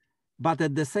 But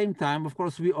at the same time, of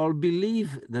course, we all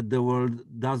believe that the world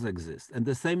does exist. And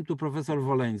the same to Professor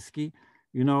Woleński,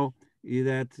 you know,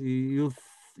 that you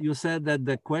said that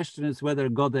the question is whether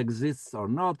God exists or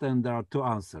not, and there are two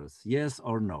answers, yes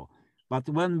or no. But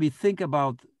when we think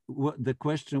about the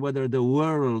question whether the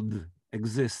world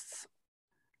exists,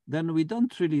 then we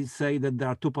don't really say that there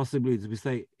are two possibilities. We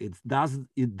say it does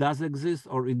exist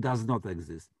or it does not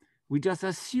exist. We just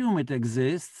assume it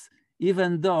exists,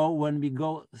 even though when we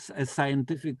go a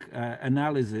scientific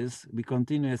analysis, we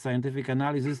continue a scientific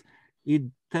analysis, it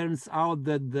turns out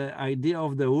that the idea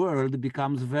of the world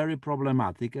becomes very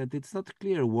problematic, and it's not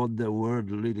clear what the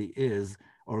world really is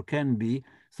or can be.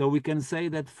 So we can say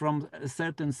that from a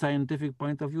certain scientific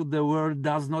point of view, the world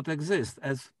does not exist,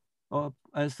 as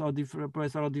as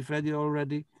Professor Odifredi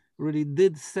already really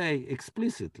did say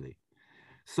explicitly.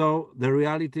 So the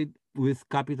reality with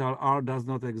capital R does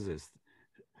not exist.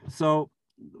 So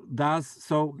the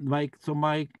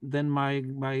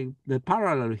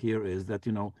parallel here is that,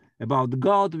 you know, about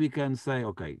God we can say,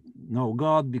 okay, no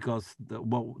God, because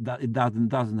it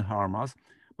doesn't harm us.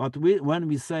 But when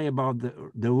we say about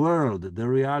the world, the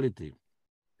reality,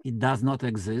 it does not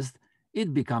exist,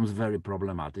 it becomes very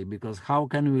problematic, because how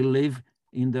can we live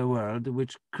in the world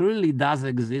which clearly does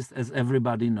exist, as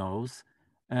everybody knows?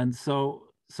 And so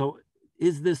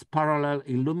is this parallel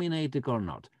illuminating or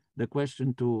not? The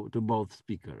question to both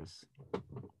speakers.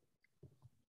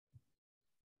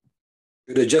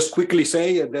 Could I just quickly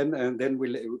say, and then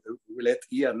we'll let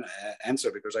Ian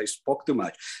answer, because I spoke too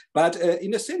much. But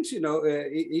in a sense, you know,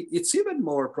 it's even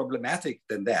more problematic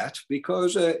than that,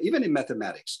 because even in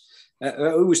mathematics,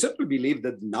 we certainly believe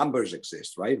that numbers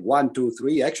exist, right? 1, 2,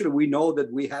 3. Actually, we know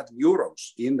that we have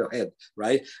neurons in the head,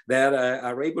 right, that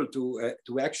are able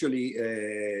to actually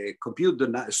compute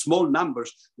the small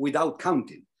numbers without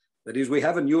counting. That is, we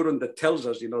have a neuron that tells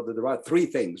us, you know, that there are 3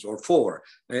 things or 4,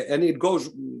 and it goes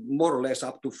more or less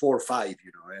up to 4 or 5,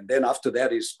 you know, and then after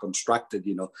that is constructed,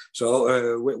 you know.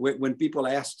 So when people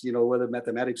ask, you know, whether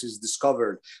mathematics is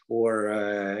discovered or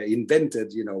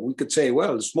invented, you know, we could say,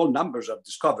 well, small numbers are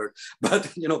discovered,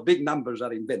 but, you know, big numbers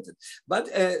are invented. But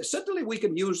certainly we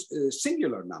can use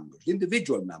singular numbers,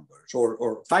 individual numbers,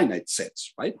 or finite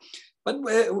sets, right? But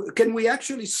can we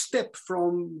actually step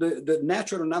from the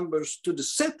natural numbers to the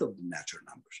set of the natural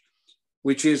numbers,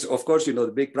 which is, of course, you know,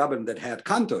 the big problem that had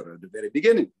Cantor at the very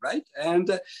beginning, right? And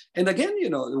again, you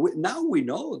know, now we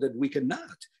know that we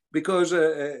cannot, because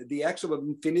the axiom of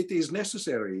infinity is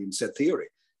necessary in set theory.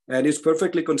 And it's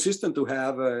perfectly consistent to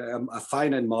have a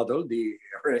finite model, the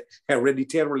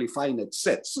hereditarily finite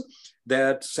sets,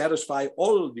 that satisfy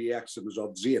all the axioms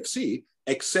of ZFC,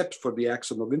 except for the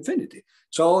axiom of infinity.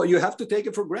 So you have to take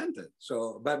it for granted.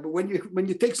 So, but when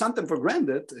you take something for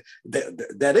granted,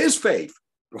 that is faith,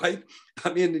 right?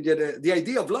 I mean, the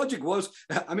idea of logic was,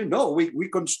 I mean, no, we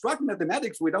construct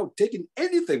mathematics without taking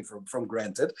anything from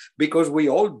granted, because we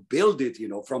all build it, you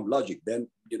know, from logic. Then,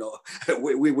 you know,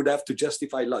 we would have to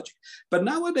justify logic. But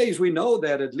nowadays we know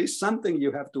that at least something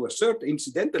you have to assert.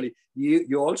 Incidentally,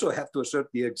 you also have to assert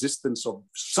the existence of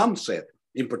some set,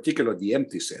 in particular the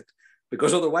empty set,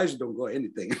 because otherwise you don't go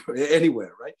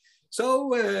anywhere, right? So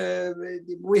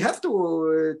we have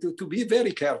to be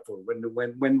very careful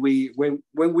when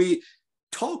we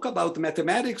talk about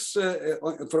mathematics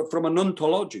from an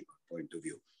ontological point of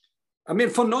view. I mean,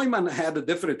 von Neumann had a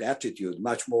different attitude,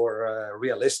 much more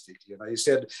realistic. You know, he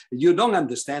said, "You don't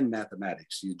understand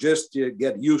mathematics; you just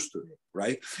get used to it,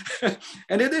 right?"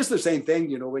 And it is the same thing,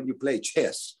 you know, when you play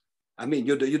chess. I mean,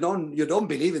 you don't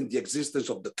believe in the existence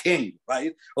of the king,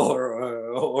 right? Or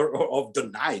of the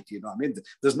knight, you know. I mean,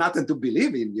 there's nothing to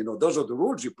believe in, you know. Those are the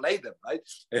rules, you play them, right?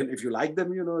 And if you like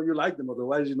them, you know, you like them.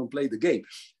 Otherwise, you don't play the game.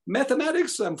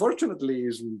 Mathematics, unfortunately,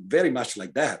 is very much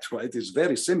like that, right? It's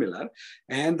very similar.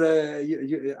 And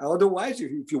otherwise,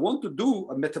 if you want to do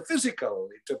a metaphysical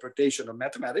interpretation of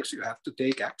mathematics, you have to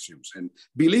take axioms and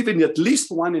believe in at least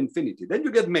one infinity. Then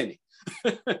you get many.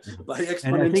 By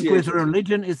exponentiation. And I think with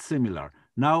religion it's similar.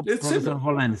 Now, it's Professor similar.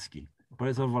 Wolensky.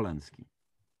 Professor Wolensky.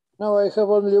 No, I have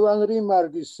only one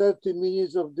remark. It's 30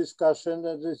 minutes of discussion,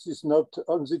 and this is not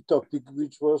on the topic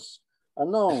which was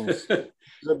announced.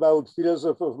 It's about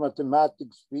philosophy of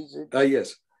mathematics, physics,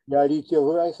 Yes. reality.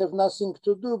 I have nothing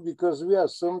to do, because we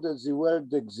assume that the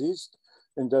world exists,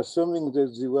 and assuming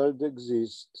that the world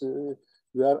exists,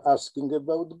 we are asking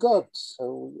about God.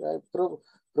 So I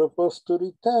propose to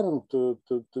return to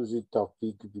the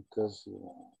topic, because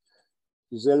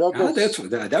there's a lot of...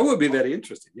 That would be very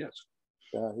interesting, yes.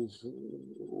 There's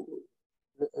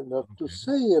a lot to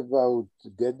say about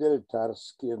Gödel,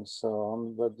 Tarski, and so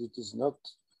on, but it is not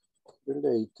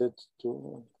related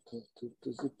to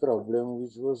the problem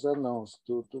which was announced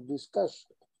to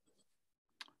discussion.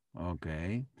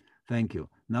 Okay, thank you.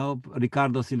 Now,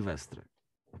 Ricardo Silvestre.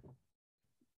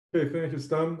 Okay, thank you,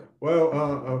 Stan.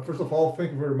 Well, first of all,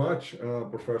 thank you very much,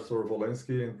 Professor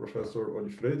Wolensky and Professor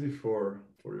Odifredi for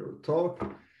your talk.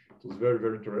 It was very,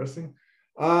 very interesting.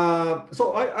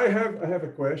 So I have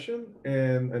a question,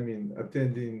 and I mean,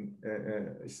 attending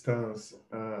Stan's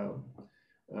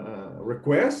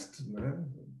request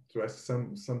to ask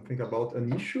something about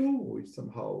an issue which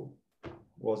somehow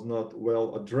was not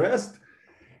well addressed.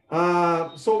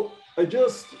 So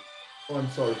I'm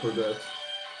sorry for that.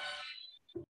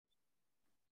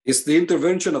 It's the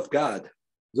intervention of God.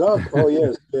 God, oh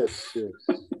yes.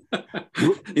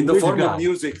 In the form of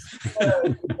music.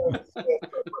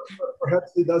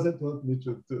 perhaps he doesn't want me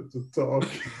to talk.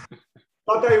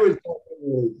 But I will talk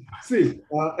anyway. See,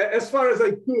 as far as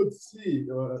I could see,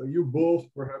 you both,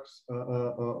 perhaps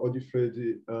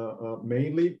Odifredi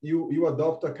mainly, you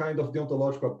adopt a kind of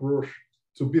deontological approach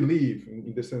to believe,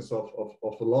 in the sense of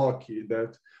Locke,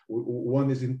 that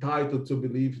one is entitled to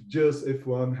believe just if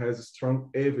one has strong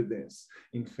evidence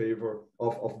in favor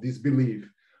of this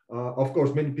belief. Of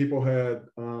course, many people had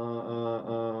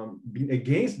been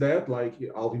against that, like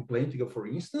Alvin Plantinga, for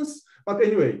instance. But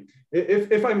anyway,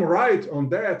 if I'm right on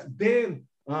that, then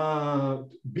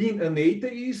being an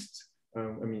atheist,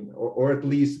 I mean, or at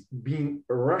least being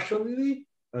rationally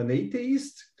an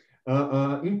atheist,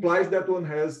 implies that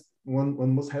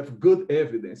one must have good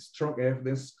evidence, strong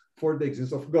evidence for the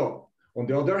existence of God. On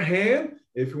the other hand,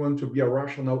 if you want to be a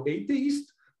rational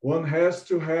atheist, one has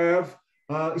to have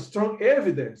strong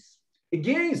evidence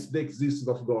against the existence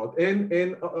of God. And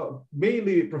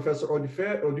mainly, Professor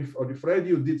Odifredi,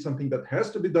 you did something that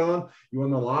has to be done. You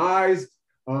analyzed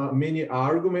many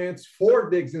arguments for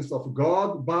the existence of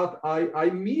God, but I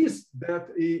missed that,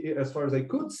 as far as I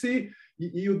could see,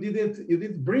 you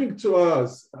didn't bring to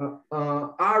us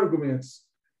arguments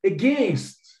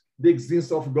against the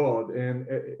existence of God. And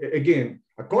again,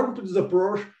 according to this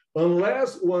approach,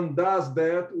 unless one does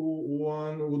that,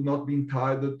 one would not be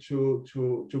entitled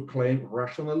to claim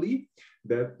rationally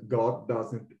that God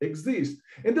doesn't exist.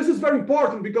 And this is very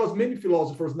important because many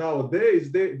philosophers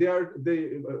nowadays,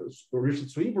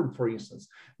 Richard Swinburne, for instance,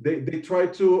 they try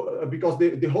to, because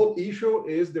the whole issue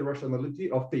is the rationality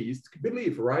of theistic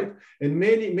belief, right? And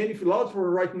many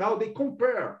philosophers right now, they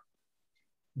compare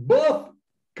both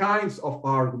kinds of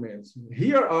arguments.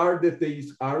 Here are the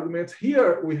theist arguments.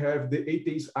 Here we have the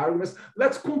atheist arguments.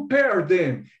 Let's compare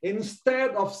them.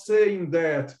 Instead of saying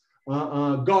that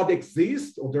God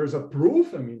exists, or there's a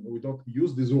proof, I mean, we don't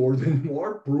use this word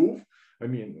anymore, proof. I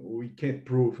mean, we can't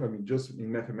prove, I mean, just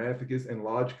in mathematics and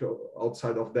logic,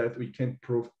 outside of that, we can't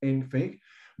prove anything.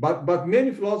 But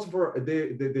many philosophers,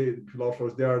 the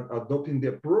philosophers, they are adopting the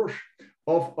approach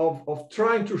of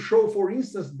trying to show, for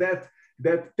instance, that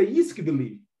theistic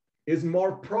belief is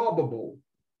more probable,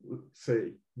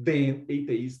 say, than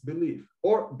atheist belief,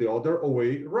 or the other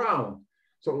way around.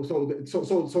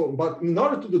 But in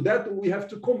order to do that, we have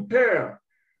to compare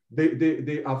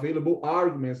the available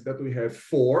arguments that we have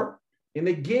for and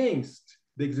against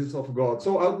the existence of God.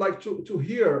 So I would like to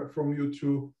hear from you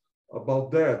two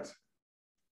about that.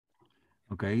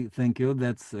 Okay, thank you.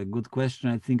 That's a good question,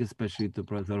 I think, especially to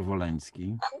Professor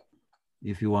Woleński,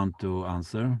 if you want to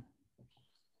answer.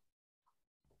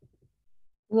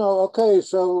 No, okay,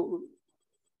 so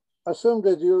assume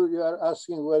that you are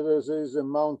asking whether there is a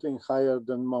mountain higher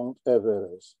than Mount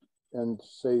Everest, and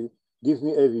say, give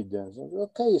me evidence.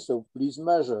 Okay, so please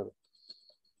measure.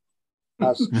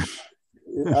 Ask,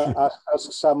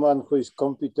 ask someone who is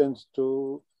competent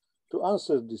to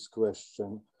answer this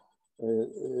question.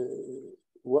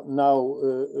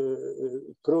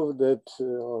 Prove that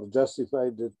or justify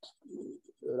that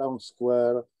round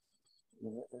square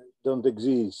don't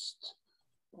exist.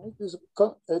 It is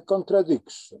a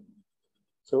contradiction.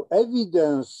 So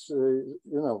evidence,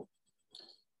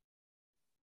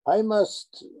 I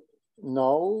must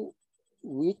know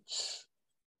which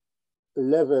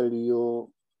level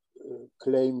you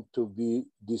claim to be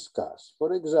discussed.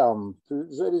 For example,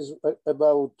 there is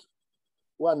about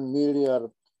 1 million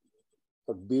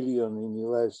or billion in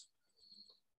US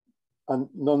and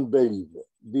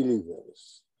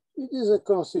non-believers. It is a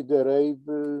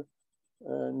considerable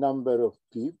number of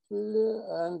people,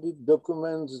 and it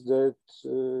documents that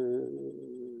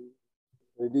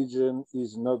religion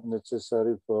is not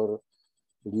necessary for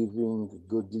living,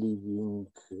 good living,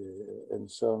 and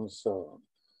so on, so on.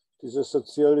 It is a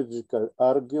sociological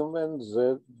argument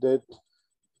that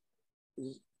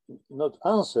is not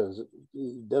answers.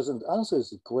 It doesn't answer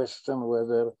the question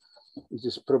whether it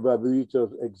is probability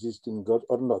of existing God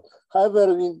or not.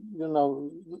 However,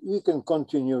 we can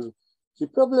continue. The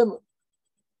problem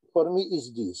for me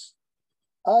is this.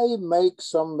 I make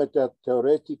some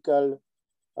meta-theoretical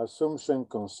assumption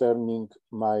concerning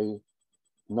my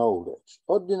knowledge.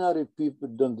 Ordinary people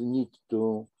don't need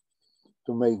to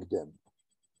make them,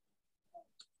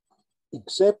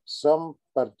 except some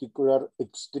particular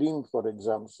extreme, for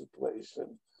example,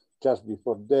 situation. Just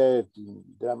before that, in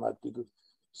dramatic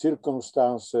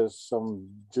circumstances, some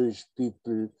Jewish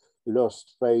people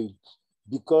lost faith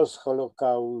because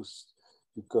Holocaust,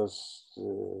 because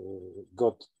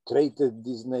God treated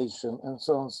this nation, and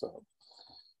so on, so on.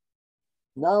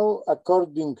 Now,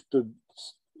 according to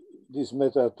this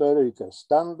meta-theoretical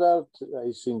standard,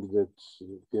 I think that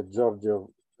Pier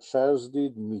Giorgio shares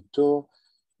it, me too,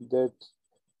 that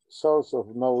source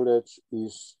of knowledge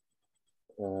is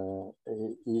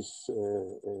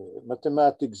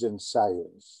mathematics and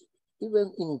science,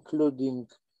 even including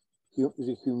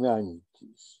the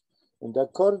humanities. And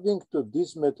according to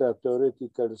this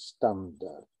meta-theoretical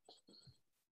standard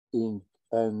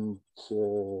and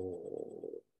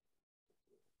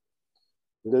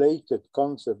related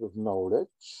concept of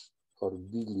knowledge or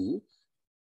belief,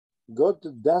 God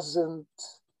doesn't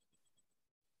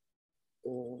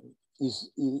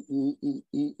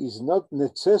is not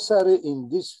necessary in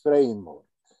this framework.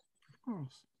 Of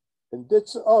course. And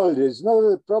that's all. There's not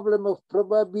a problem of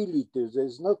probabilities.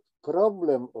 There's not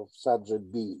problem of such a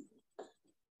being,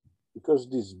 because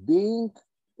this being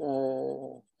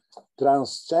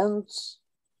transcends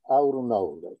our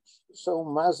knowledge. So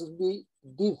must be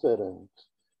different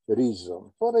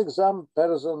reason. For example,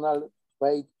 personal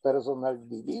faith, personal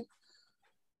belief.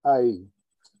 I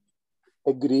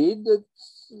agree that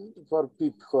for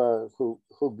people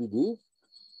who believe,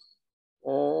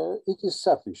 it is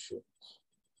sufficient.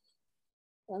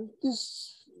 And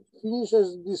this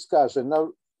finishes discussion.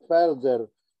 Now, further,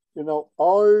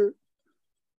 all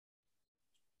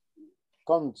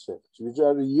concepts which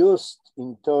are used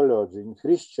in theology, in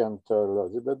Christian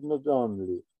theology, but not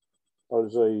only,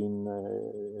 also in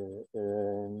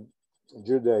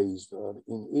Judaism or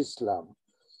in Islam,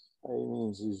 I mean,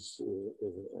 this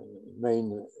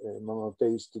main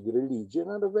monotheistic religion,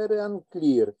 are very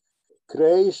unclear.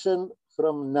 Creation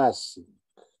from nothing.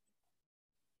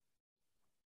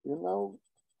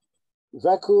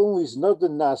 Vacuum is not a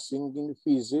nothing in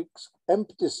physics.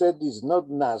 Empty set is not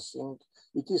nothing.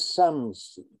 It is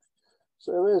something.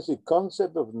 So the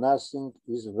concept of nothing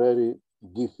is very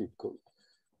difficult.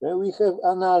 Then we have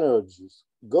analogies.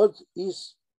 God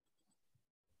is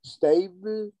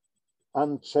stable,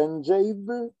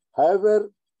 unchangeable.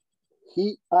 However,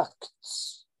 he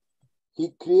acts. He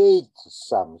creates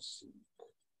something.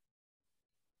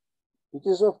 It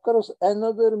is, of course,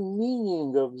 another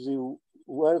meaning of the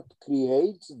word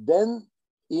creates than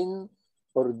in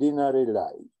ordinary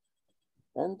life.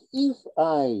 And if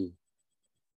I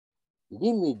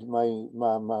limit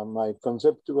my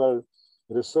conceptual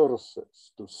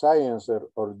resources to science or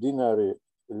ordinary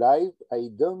life, I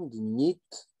don't need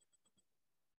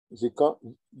the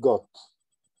God.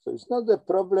 So it's not a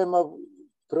problem of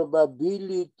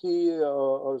probability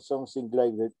or something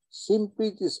like that. Simply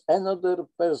it is another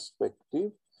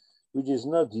perspective which is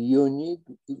not unique,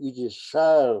 which is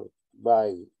shared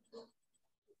by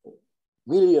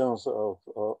millions of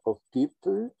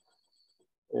people.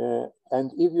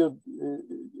 And if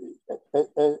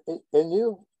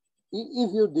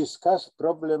you discuss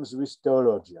problems with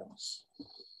theologians,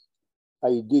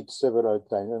 I did several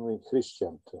times, I mean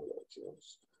Christian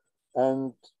theologians,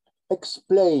 and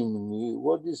explain me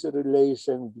what is the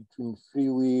relation between free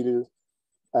will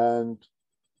and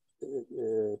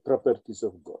properties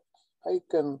of God. I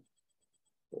can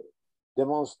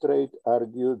demonstrate,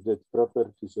 argue that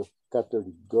properties of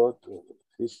Catholic God or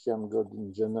Christian God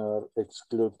in general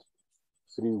exclude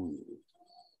free will.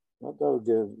 Not all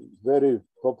the very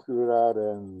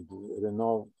popular and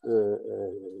renowned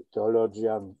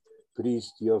theologian,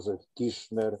 priest Joseph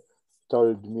Tischner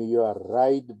told me, you are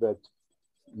right, but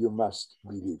you must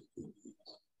believe in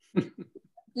it.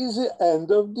 This is the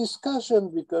end of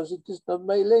discussion because it is not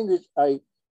my language. I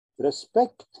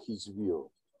respect his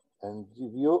view and the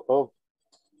view of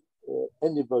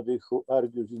anybody who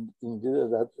argues in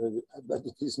that, but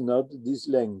it is not this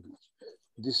language.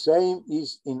 The same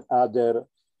is in other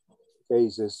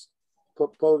cases. The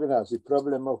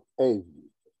problem of evil.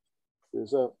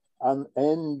 There's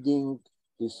unending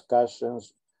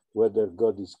discussions whether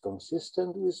God is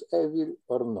consistent with evil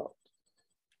or not.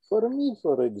 For me,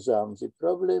 for example, the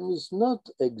problem is not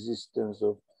existence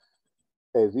of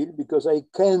evil, because I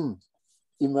can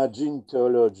imagine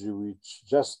theology which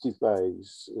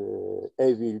justifies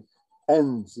evil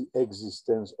and the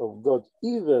existence of God,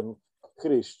 even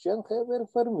Christian. However,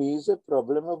 for me, is a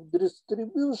problem of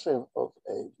distribution of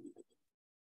evil.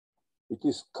 It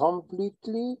is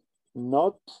completely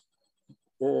not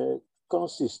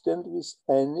consistent with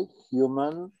any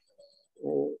human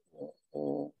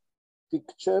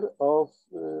picture of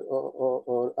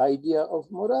or idea of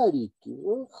morality.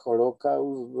 Well,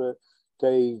 Holocaust,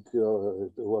 take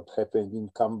what happened in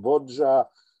Cambodia,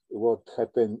 what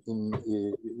happened in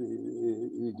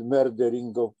the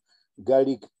murdering of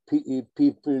Gallic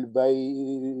people by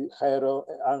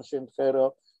ancient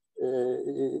hero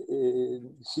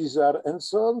Caesar, and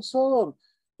so on, so on.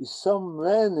 So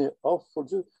many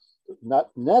awful.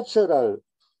 Natural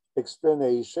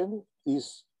explanation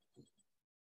is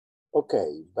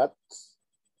okay, but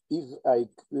if I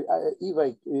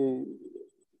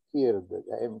hear that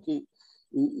I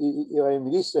am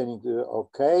listening to,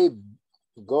 okay,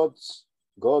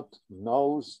 God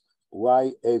knows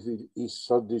why evil is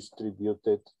so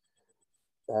distributed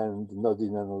and not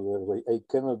in another way. I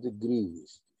cannot agree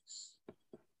with this.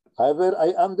 However, I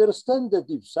understand that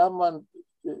if someone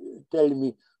tell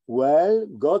me, well,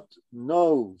 God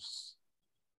knows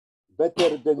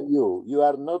better than you, you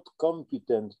are not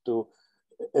competent to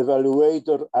evaluate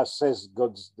or assess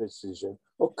God's decision.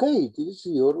 Okay, it is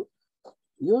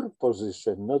your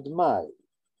position, not mine.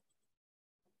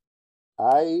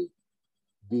 I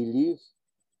believe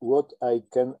what I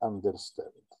can understand.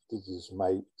 This is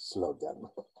my slogan.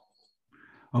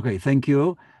 Okay, thank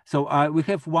you. So we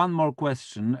have one more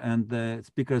question, and the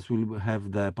speakers will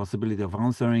have the possibility of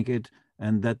answering it,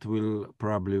 and that will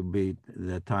probably be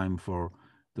the time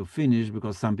to finish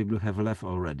because some people have left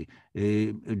already.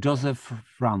 Joseph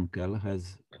Frankel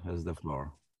has the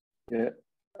floor. Yeah.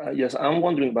 Yes, I'm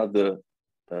wondering about the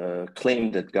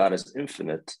claim that God is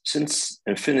infinite. Since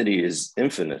infinity is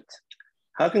infinite,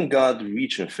 how can God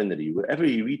reach infinity? Wherever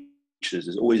he reaches,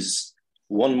 there's always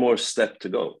one more step to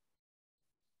go.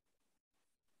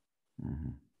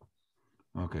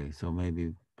 Mm-hmm. Okay, so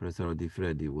maybe Professor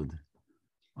Odifredi would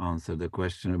answer the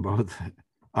question about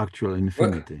actual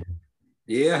infinity. Well,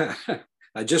 yeah,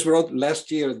 I just wrote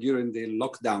last year during the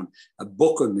lockdown a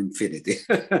book on infinity.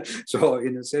 So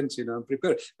in a sense, I'm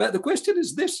prepared. But the question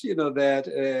is this,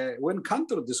 that when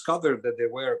Cantor discovered that there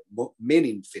were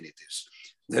many infinities,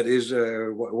 that is,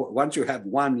 once you have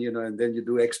one, and then you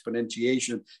do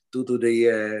exponentiation to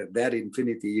the that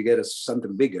infinity, you get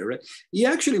something bigger, right? He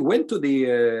actually went to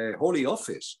the Holy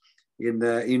Office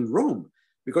in Rome,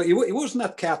 because he was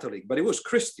not Catholic, but he was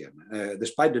Christian,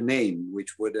 despite the name,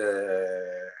 which would,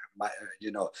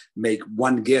 make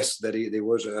one guess that he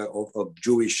was of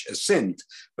Jewish ascent.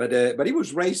 But he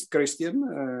was raised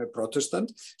Christian,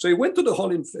 Protestant. So he went to the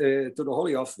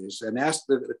Holy Office and asked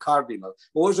the cardinal,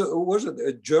 who was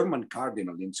a German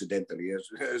cardinal, incidentally,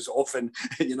 as often,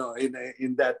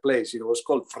 in that place. It was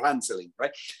called Franzeling,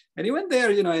 right? And he went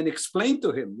there, and explained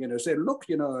to him, said, look,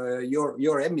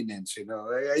 your eminence,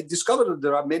 I discovered that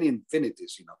there are many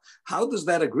infinities, how does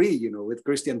that agree, with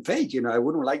Christian faith? I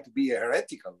wouldn't like to be a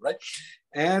heretical, right?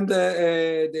 And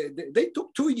they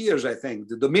took 2 years, I think,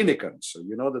 the Dominicans. So,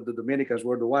 that the Dominicans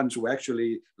were the ones who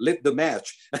actually lit the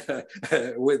match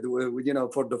with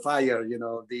for the fire,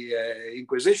 the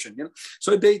Inquisition.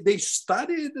 So they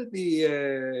studied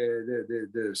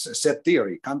the set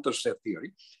theory, Cantor set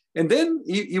theory. And then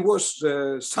he was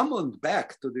summoned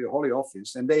back to the Holy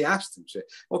Office, and they asked him, say,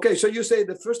 okay, so you say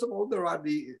that first of all, there are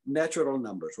the natural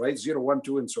numbers, right? 0, 1,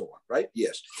 2, and so on, right?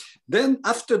 Yes. Then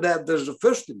after that, there's the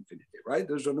first infinity, right?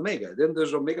 There's an omega. Then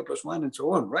there's omega plus 1 and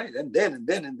so on, right? And then.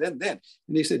 And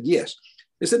he said, yes.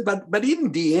 He said, but in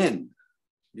the end,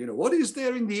 what is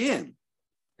there in the end?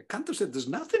 Cantor said there's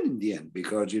nothing in the end,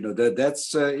 because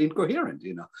that's incoherent.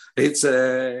 It's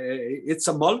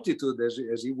a multitude,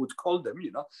 as he would call them.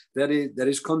 That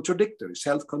is contradictory,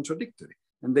 self-contradictory.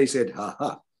 And they said,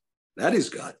 that is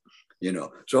God.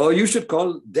 So you should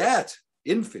call that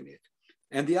infinite.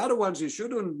 And the other ones, you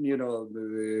shouldn't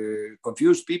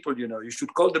confuse people. You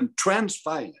should call them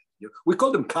transfinite. We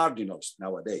call them cardinals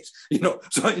nowadays,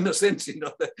 so in a sense,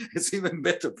 it's even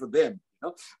better for them,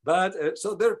 but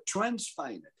so they're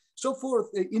transfinite. So forth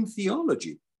in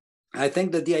theology, I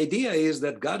think that the idea is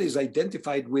that God is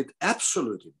identified with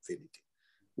absolute infinity,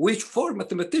 which for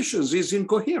mathematicians is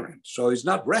incoherent. So it's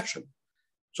not rational.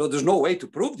 So there's no way to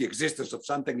prove the existence of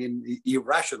something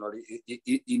irrational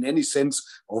in any sense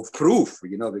of proof,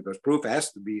 because proof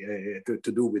has to be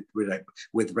to do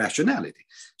with rationality.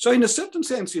 So in a certain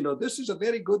sense, this is a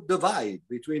very good divide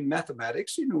between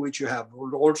mathematics, which you have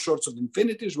all sorts of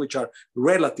infinities, which are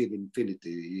relative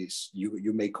infinities,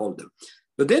 you may call them.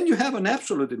 But then you have an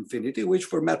absolute infinity, which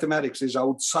for mathematics is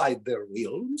outside their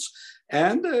realms,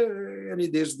 and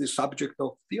it is the subject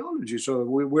of theology. So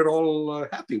we're all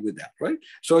happy with that, right?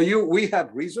 So we have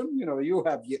reason, you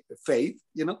have faith,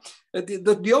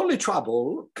 The only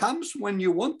trouble comes when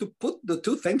you want to put the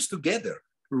two things together,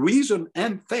 reason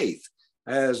and faith,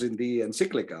 as in the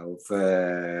encyclica of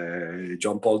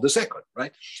John Paul II,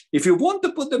 right? If you want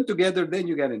to put them together, then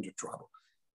you get into trouble.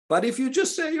 But if you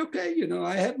just say, okay,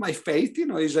 I have my faith,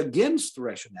 is against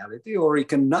rationality, or it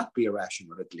cannot be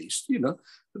irrational at least,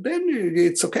 then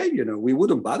it's okay, we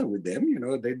wouldn't bother with them,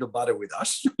 they don't bother with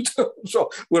us. So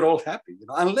we're all happy,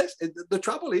 unless the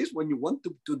trouble is when you want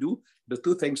to do the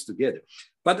two things together.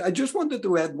 But I just wanted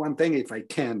to add one thing, if I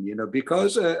can,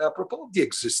 because apropos of the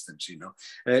existence,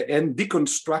 and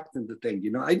deconstructing the thing,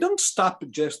 I don't stop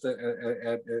just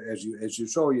as you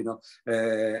saw,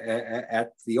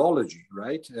 at theology,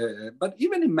 right? But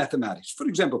even in mathematics, for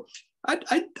example,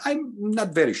 I'm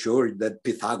not very sure that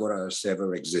Pythagoras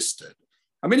ever existed.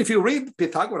 I mean, if you read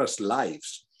Pythagoras'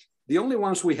 lives, the only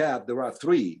ones we have, there are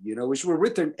 3, which were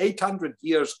written 800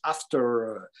 years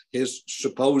after his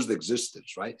supposed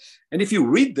existence, right? And if you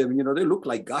read them, they look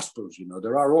like gospels,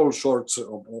 there are all sorts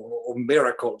of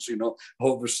miracles,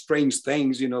 of strange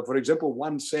things, for example,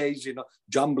 one says,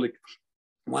 Jamblick,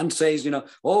 one says,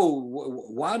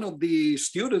 one of the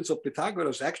students of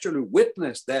Pythagoras actually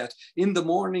witnessed that in the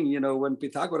morning, when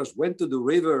Pythagoras went to the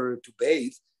river to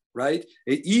bathe, right?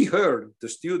 He heard the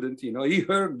student, he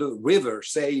heard the river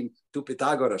saying to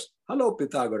Pythagoras, "Hello,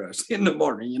 Pythagoras," in the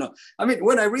morning, I mean,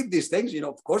 when I read these things,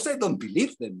 of course I don't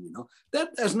believe them, that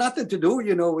has nothing to do,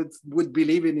 with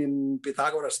believing in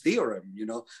Pythagoras' theorem,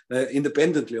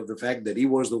 independently of the fact that he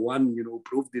was the one, who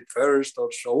proved it first or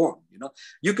so on,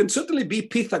 You can certainly be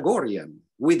Pythagorean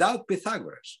without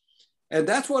Pythagoras. And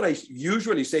that's what I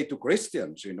usually say to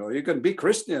Christians, you can be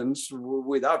Christians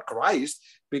without Christ,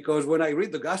 because when I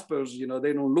read the Gospels,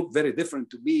 they don't look very different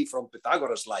to me from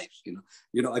Pythagoras' lives,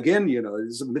 again,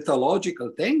 it's a mythological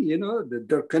thing, that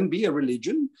there can be a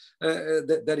religion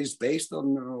that is based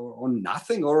on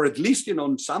nothing, or at least,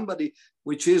 on somebody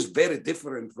which is very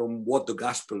different from what the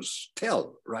Gospels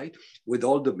tell, right? With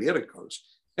all the miracles.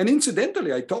 And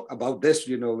incidentally, I talk about this,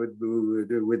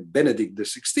 with Benedict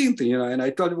XVI, and I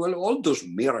told him, well, all those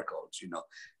miracles,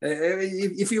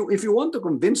 if you want to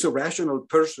convince a rational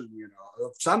person,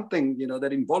 of something,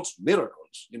 that involves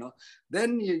miracles,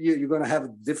 then you're going to have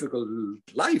a difficult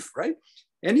life, right?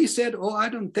 And he said, oh, I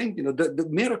don't think, the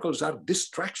miracles are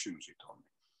distractions, he told me.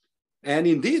 And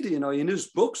indeed, in his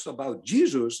books about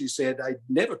Jesus, he said, I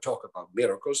never talk about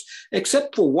miracles,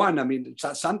 except for one. I mean,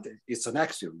 it's an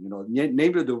axiom,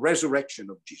 namely the resurrection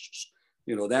of Jesus.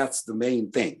 That's the main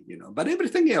thing, But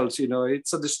everything else,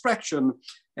 it's a distraction,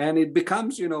 and it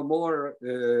becomes, more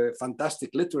fantastic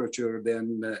literature than.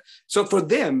 So for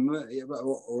them,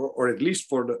 or at least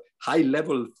for the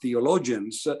high-level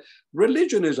theologians,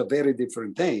 religion is a very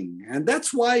different thing. And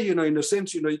that's why, in a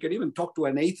sense, you can even talk to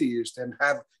an atheist and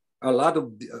have a lot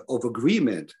of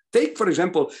agreement. Take, for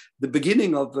example, the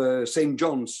beginning of St.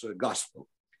 John's Gospel.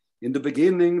 In the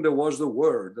beginning, there was the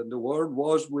Word, and the Word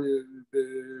was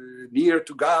near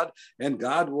to God, and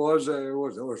God was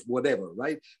whatever,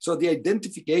 right? So the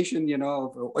identification,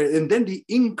 and then the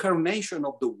incarnation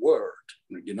of the Word,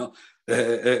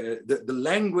 the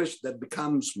language that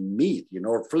becomes meat,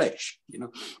 or flesh,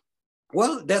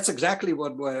 Well, that's exactly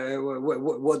what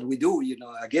we do,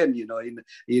 again,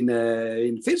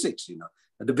 in physics,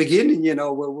 At the beginning,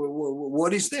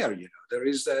 what is there? There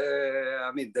is,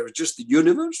 there's just the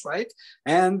universe, right?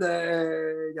 And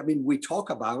we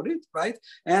talk about it, right?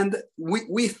 And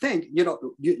we think,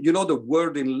 the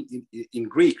word in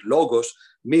Greek, logos,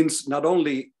 means not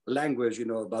only language,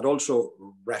 but also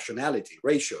rationality,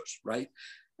 ratios, right?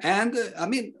 And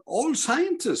all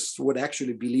scientists would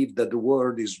actually believe that the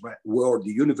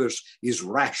the universe is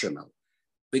rational.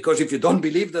 Because if you don't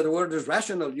believe that the world is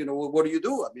rational, what do you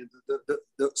do?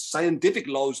 The scientific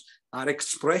laws are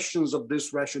expressions of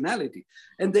this rationality.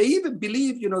 And they even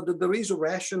believe, that there is a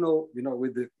rational,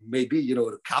 with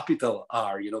the capital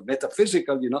R,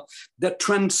 metaphysical, that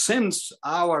transcends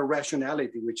our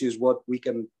rationality, which is what we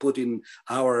can put in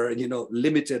our,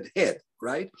 limited head,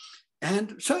 right?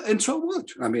 And so what?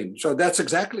 So that's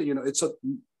exactly, it's a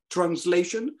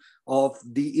translation of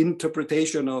the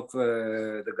interpretation of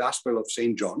the Gospel of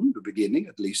St. John, the beginning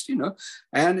at least,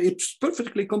 and it's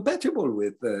perfectly compatible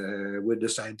with the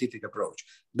scientific approach.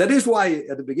 That is why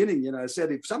at the beginning, I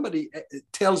said, if somebody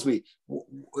tells me,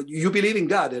 you believe in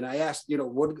God, and I asked,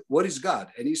 what is God?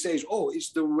 And he says, oh,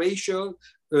 it's the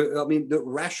the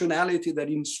rationality that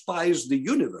inspires the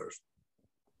universe.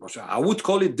 So I would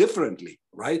call it differently,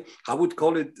 right? I would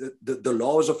call it the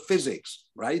laws of physics,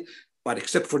 right? But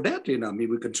except for that,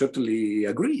 we can certainly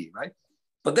agree, right?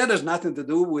 But that has nothing to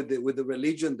do with the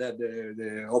religion that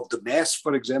of the mass,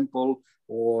 for example,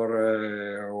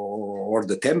 or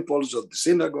the temples of the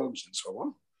synagogues and so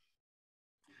on.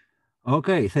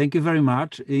 Okay, thank you very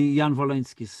much. Jan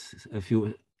Woleński, a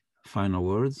few final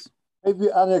words. Maybe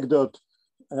anecdote.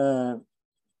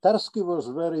 Tarski was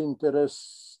very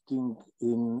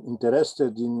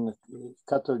interested in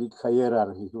Catholic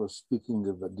hierarchy. He was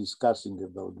discussing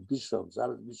about bishops,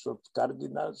 archbishops,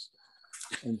 cardinals,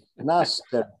 and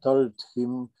Naster told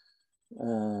him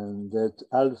that,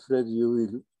 Alfred, you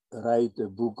will write a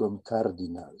book on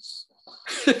cardinals.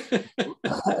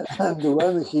 And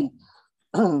when he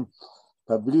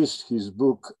published his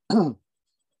book,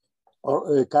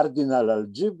 Cardinal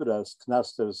Algebras,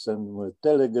 Knaster sent me a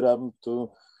telegram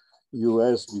to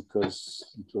US because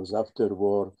it was after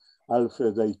war.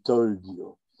 Alfred, I told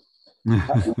you.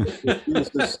 This is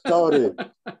the story.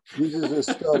 This is the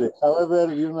story.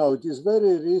 However, you know, it is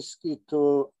very risky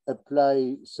to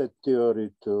apply set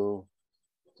theory to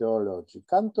theology.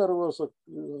 Cantor was,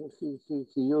 he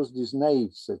used this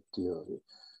naive set theory.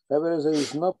 However, there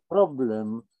is no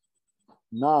problem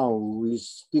now with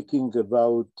speaking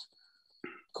about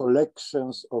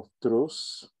collections of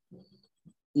truths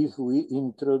if we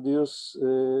introduce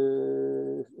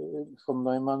von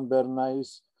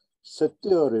Neumann-Bernay's set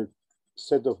theory.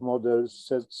 Set of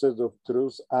models, set of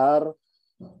truths are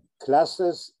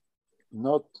classes,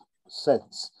 not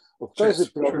sets. Of course, the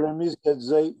problem is that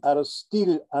they are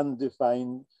still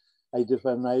undefined,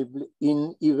 undefinable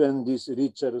in even this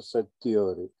richer set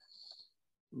theory.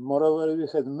 Moreover, we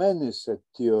had many set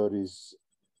theories,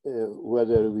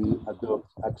 whether we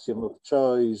adopt axiom of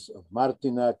choice, of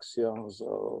Martin axioms,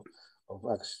 or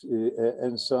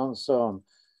and so on, so on.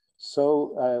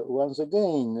 So once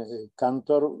again,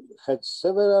 Cantor had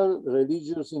several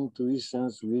religious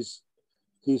intuitions with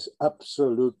his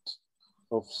absolute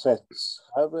of sets.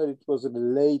 However, it was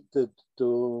related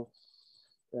to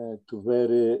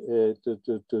very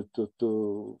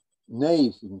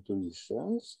naive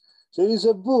intuitions. There is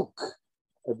a book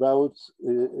about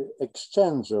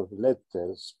exchange of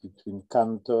letters between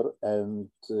Cantor and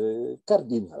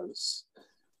cardinals.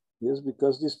 Yes,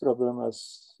 because this problem,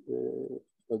 as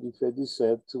Odifredi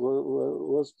said,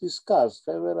 was discussed.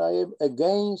 However, I am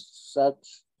against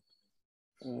such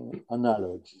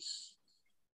analogies.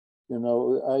 You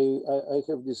know, I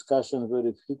have discussion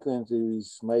very frequently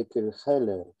with Michael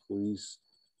Heller, who is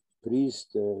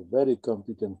priest, a very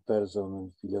competent person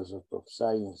and philosopher of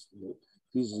science,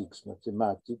 physics,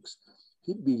 mathematics.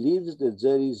 He believes that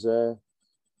there is a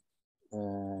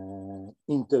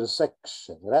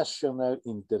intersection, rational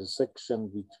intersection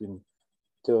between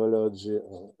theology,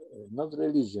 not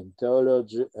religion,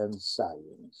 theology and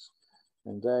science.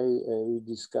 And we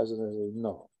discussed and I say,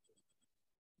 no.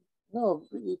 No,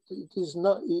 it is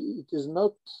not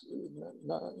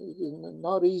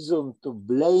no reason to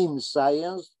blame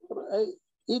science for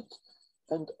it,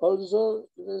 and also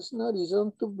there's no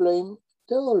reason to blame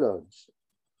theology.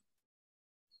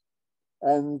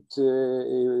 And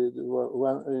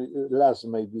one last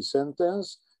maybe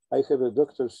sentence, I have a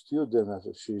doctoral student,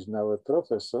 she is now a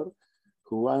professor,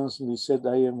 who once me said,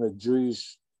 I am a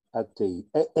Jewish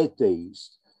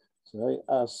atheist. So I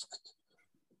asked,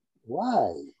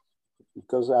 why?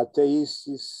 Because atheist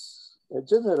is a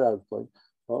general point.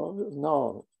 Oh,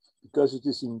 no, because it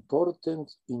is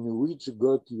important in which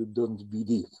God you don't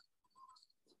believe.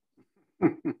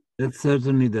 That's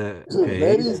certainly the case.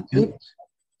 Very deep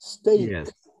state.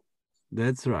 Yes,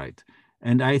 that's right.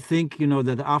 And I think, you know,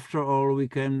 that after all, we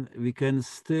can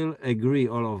still agree,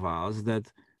 all of us,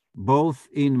 that both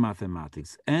in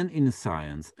mathematics and in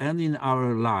science and in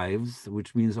our lives,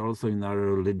 which means also in our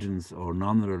religions or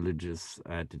non-religious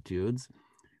attitudes,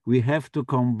 we have to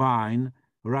combine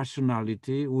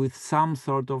rationality with some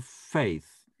sort of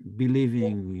faith,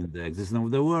 believing in the existence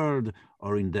of the world,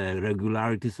 or in the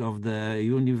regularities of the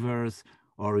universe,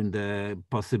 or in the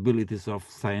possibilities of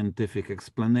scientific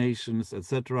explanations,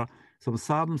 etc. So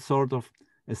some sort of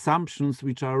assumptions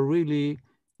which are really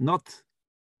not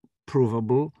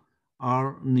provable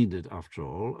are needed after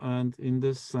all. And in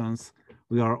this sense,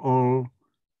 we are all,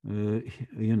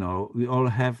 you know, we all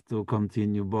have to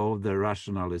continue both the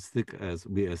rationalistic, as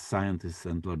we as scientists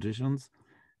and logicians,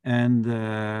 and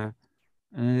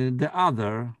the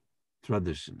other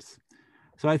traditions.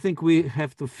 So I think we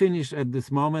have to finish at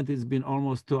this moment. It's been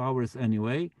almost 2 hours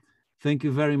anyway. Thank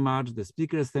you very much, the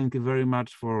speakers. Thank you very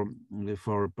much for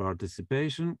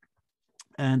participation.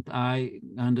 And I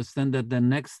understand that the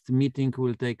next meeting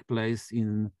will take place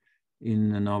in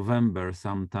November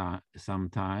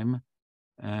sometime,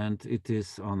 and it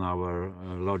is on our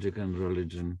Logic and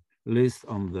Religion list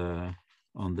on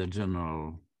the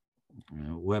general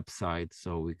website,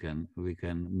 so we can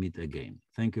meet again.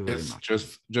 Thank you very much.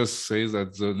 Just say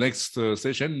that the next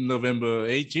session, November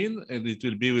 18, and it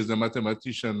will be with the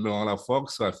mathematician Laurent Laforgue.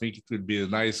 So I think it will be a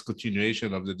nice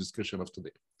continuation of the discussion of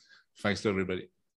today. Thanks to everybody.